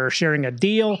story or sharing a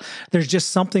deal, there's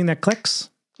just something that clicks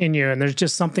in you. And there's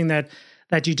just something that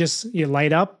you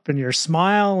light up and you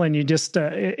smile and you just,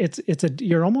 it's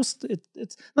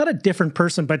not a different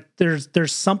person, but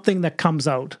there's something that comes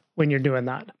out when you're doing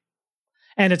that.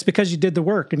 And it's because you did the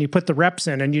work and you put the reps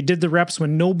in, and you did the reps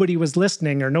when nobody was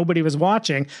listening or nobody was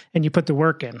watching, and you put the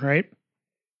work in, right?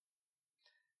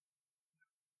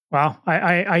 Wow.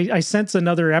 I sense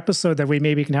another episode that we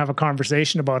maybe can have a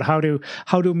conversation about how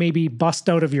to maybe bust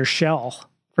out of your shell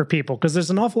for people. Because there's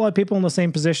an awful lot of people in the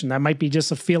same position that might be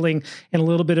just a feeling in a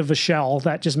little bit of a shell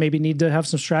that just maybe need to have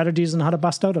some strategies on how to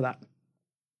bust out of that.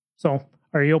 So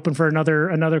are you open for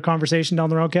another conversation down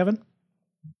the road, Kevin?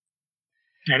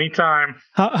 Anytime.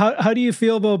 How do you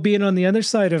feel about being on the other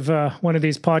side of one of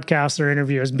these podcasts or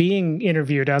interviews, being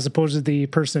interviewed as opposed to the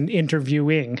person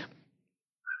interviewing?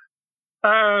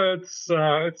 It's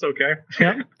okay.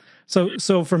 Yeah.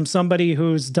 So from somebody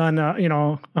who's done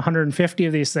 150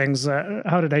 of these things,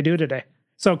 how did I do today?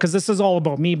 So because this is all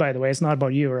about me, by the way, it's not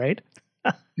about you, right?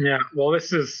 Yeah. Well,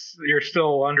 you're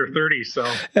still under 30, so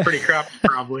pretty crappy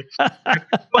probably,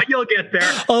 but you'll get there.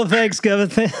 Oh, thanks, Kevin.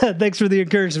 Thanks for the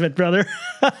encouragement, brother.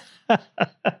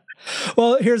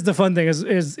 Well, here's the fun thing is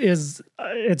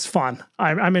it's fun.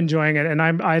 I'm enjoying it. And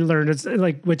I learned, it's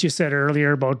like what you said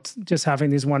earlier about just having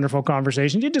these wonderful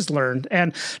conversations. You just learned.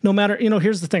 And no matter,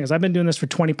 here's the thing is I've been doing this for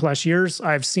 20 plus years.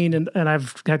 I've seen and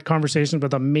I've had conversations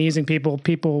with amazing people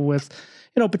with,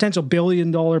 potential $1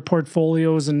 billion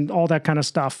portfolios and all that kind of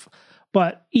stuff.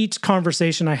 but each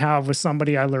conversation I have with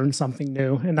somebody, I learn something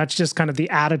new. And that's just kind of the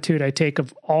attitude I take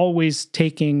of always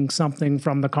taking something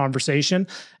from the conversation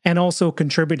and also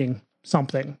contributing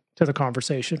something to the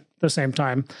conversation at the same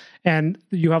time. And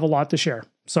you have a lot to share.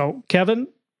 So Kevin,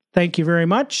 thank you very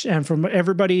much. And from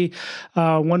everybody,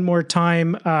 one more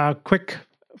time, quick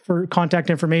for contact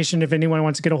information if anyone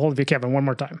wants to get a hold of you, Kevin, one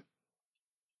more time.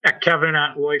 Kevin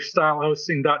at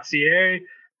lifestylehousing.ca.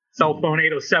 Cell phone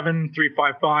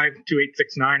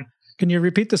 807-355-2869. Can you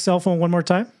repeat the cell phone one more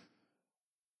time?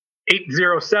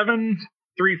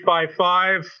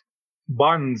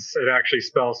 807-355-BUNS. It actually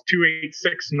spells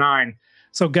 2869.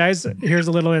 So guys, here's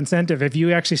a little incentive. If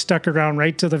you actually stuck around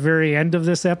right to the very end of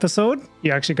this episode,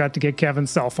 you actually got to get Kevin's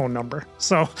cell phone number.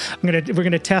 So we're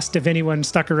gonna test if anyone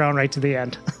stuck around right to the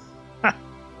end.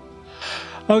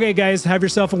 Okay, guys, have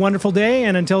yourself a wonderful day.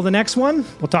 And until the next one,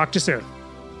 we'll talk to you soon.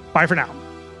 Bye for now.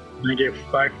 Thank you.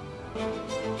 Bye.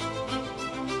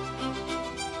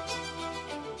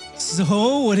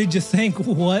 So, what did you think?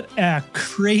 What a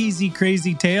crazy,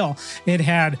 crazy tale. It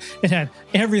had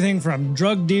everything from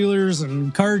drug dealers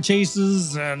and car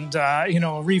chases and,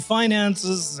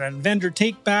 refinances and vendor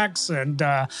takebacks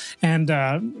and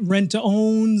rent to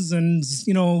owns and,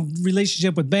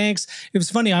 relationship with banks. It was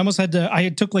funny. I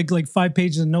took like 5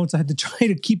 pages of notes. I had to try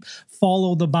to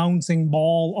follow the bouncing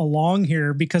ball along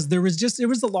here because there was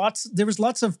lots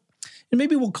of, and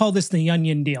maybe we'll call this the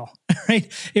onion deal, right?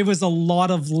 It was a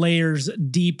lot of layers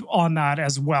deep on that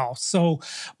as well. So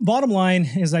bottom line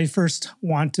is I first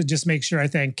want to just make sure I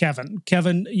thank Kevin.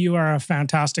 Kevin, you are a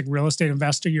fantastic real estate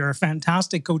investor. You're a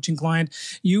fantastic coaching client.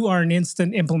 You are an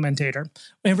instant implementator.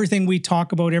 Everything we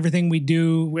talk about, everything we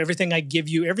do, everything I give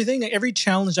you, every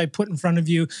challenge I put in front of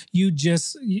you, you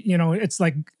just, it's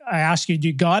like I ask you, do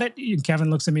you got it? And Kevin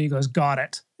looks at me, he goes, got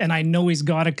it. And I know he's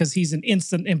got it because he's an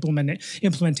instant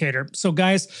implementator. So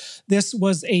guys, this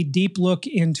was a deep look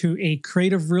into a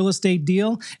creative real estate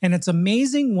deal. And it's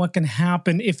amazing what can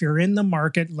happen if you're in the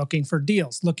market looking for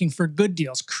deals, looking for good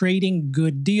deals, creating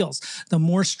good deals. The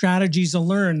more strategies you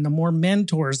learn, the more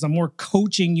mentors, the more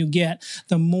coaching you get,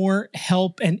 the more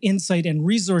help and insight and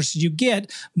resources you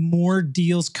get, more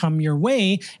deals come your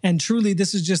way. And truly,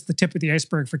 this is just the tip of the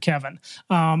iceberg for Kevin.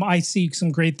 I see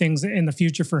some great things in the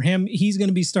future for him. He's going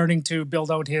to be starting to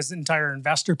build out his entire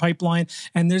investor pipeline.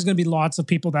 And there's going to be lots of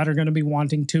people that are going to be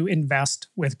wanting to invest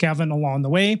with Kevin along the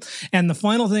way. And the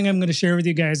final thing I'm going to share with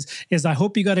you guys is I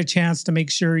hope you got a chance to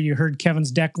make sure you heard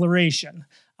Kevin's declaration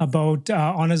about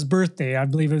on his birthday. I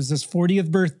believe it was his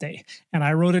 40th birthday. And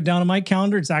I wrote it down on my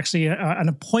calendar. It's actually an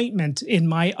appointment in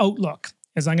my Outlook,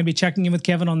 as I'm going to be checking in with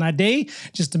Kevin on that day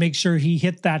just to make sure he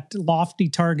hit that lofty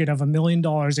target of $1 million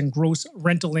in gross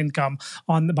rental income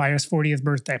by his 40th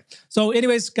birthday. So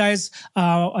anyways, guys,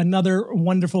 another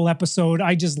wonderful episode.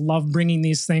 I just love bringing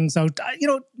these things out.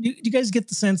 You guys get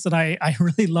the sense that I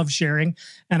really love sharing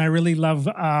and I really love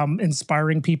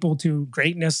inspiring people to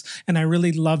greatness. And I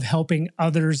really love helping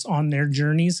others on their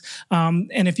journeys.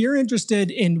 And if you're interested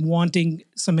in wanting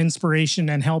some inspiration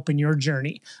and help in your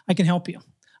journey, I can help you.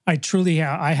 I truly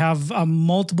have. I have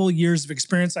multiple years of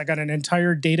experience. I got an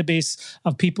entire database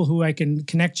of people who I can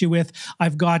connect you with.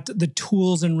 I've got the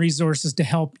tools and resources to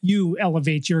help you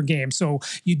elevate your game. So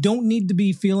you don't need to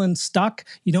be feeling stuck.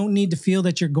 You don't need to feel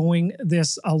that you're going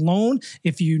this alone.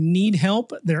 If you need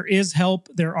help, there is help.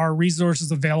 There are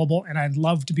resources available. And I'd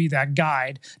love to be that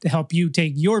guide to help you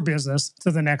take your business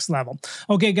to the next level.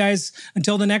 Okay, guys,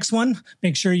 until the next one,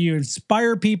 make sure you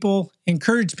inspire people,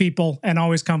 encourage people, and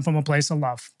always come from a place of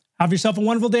love. Have yourself a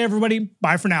wonderful day, everybody.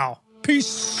 Bye for now.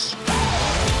 Peace.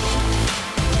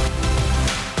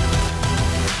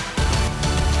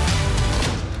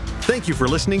 Thank you for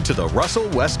listening to the Russell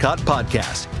Westcott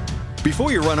Podcast.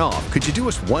 Before you run off, could you do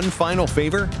us one final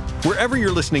favor? Wherever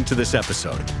you're listening to this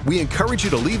episode, we encourage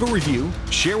you to leave a review,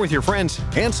 share with your friends,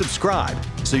 and subscribe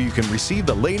so you can receive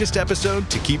the latest episode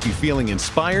to keep you feeling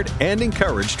inspired and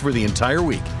encouraged for the entire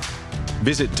week.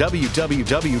 Visit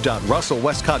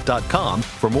www.russellwestcott.com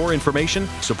for more information,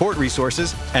 support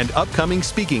resources, and upcoming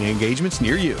speaking engagements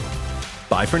near you.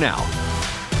 Bye for now.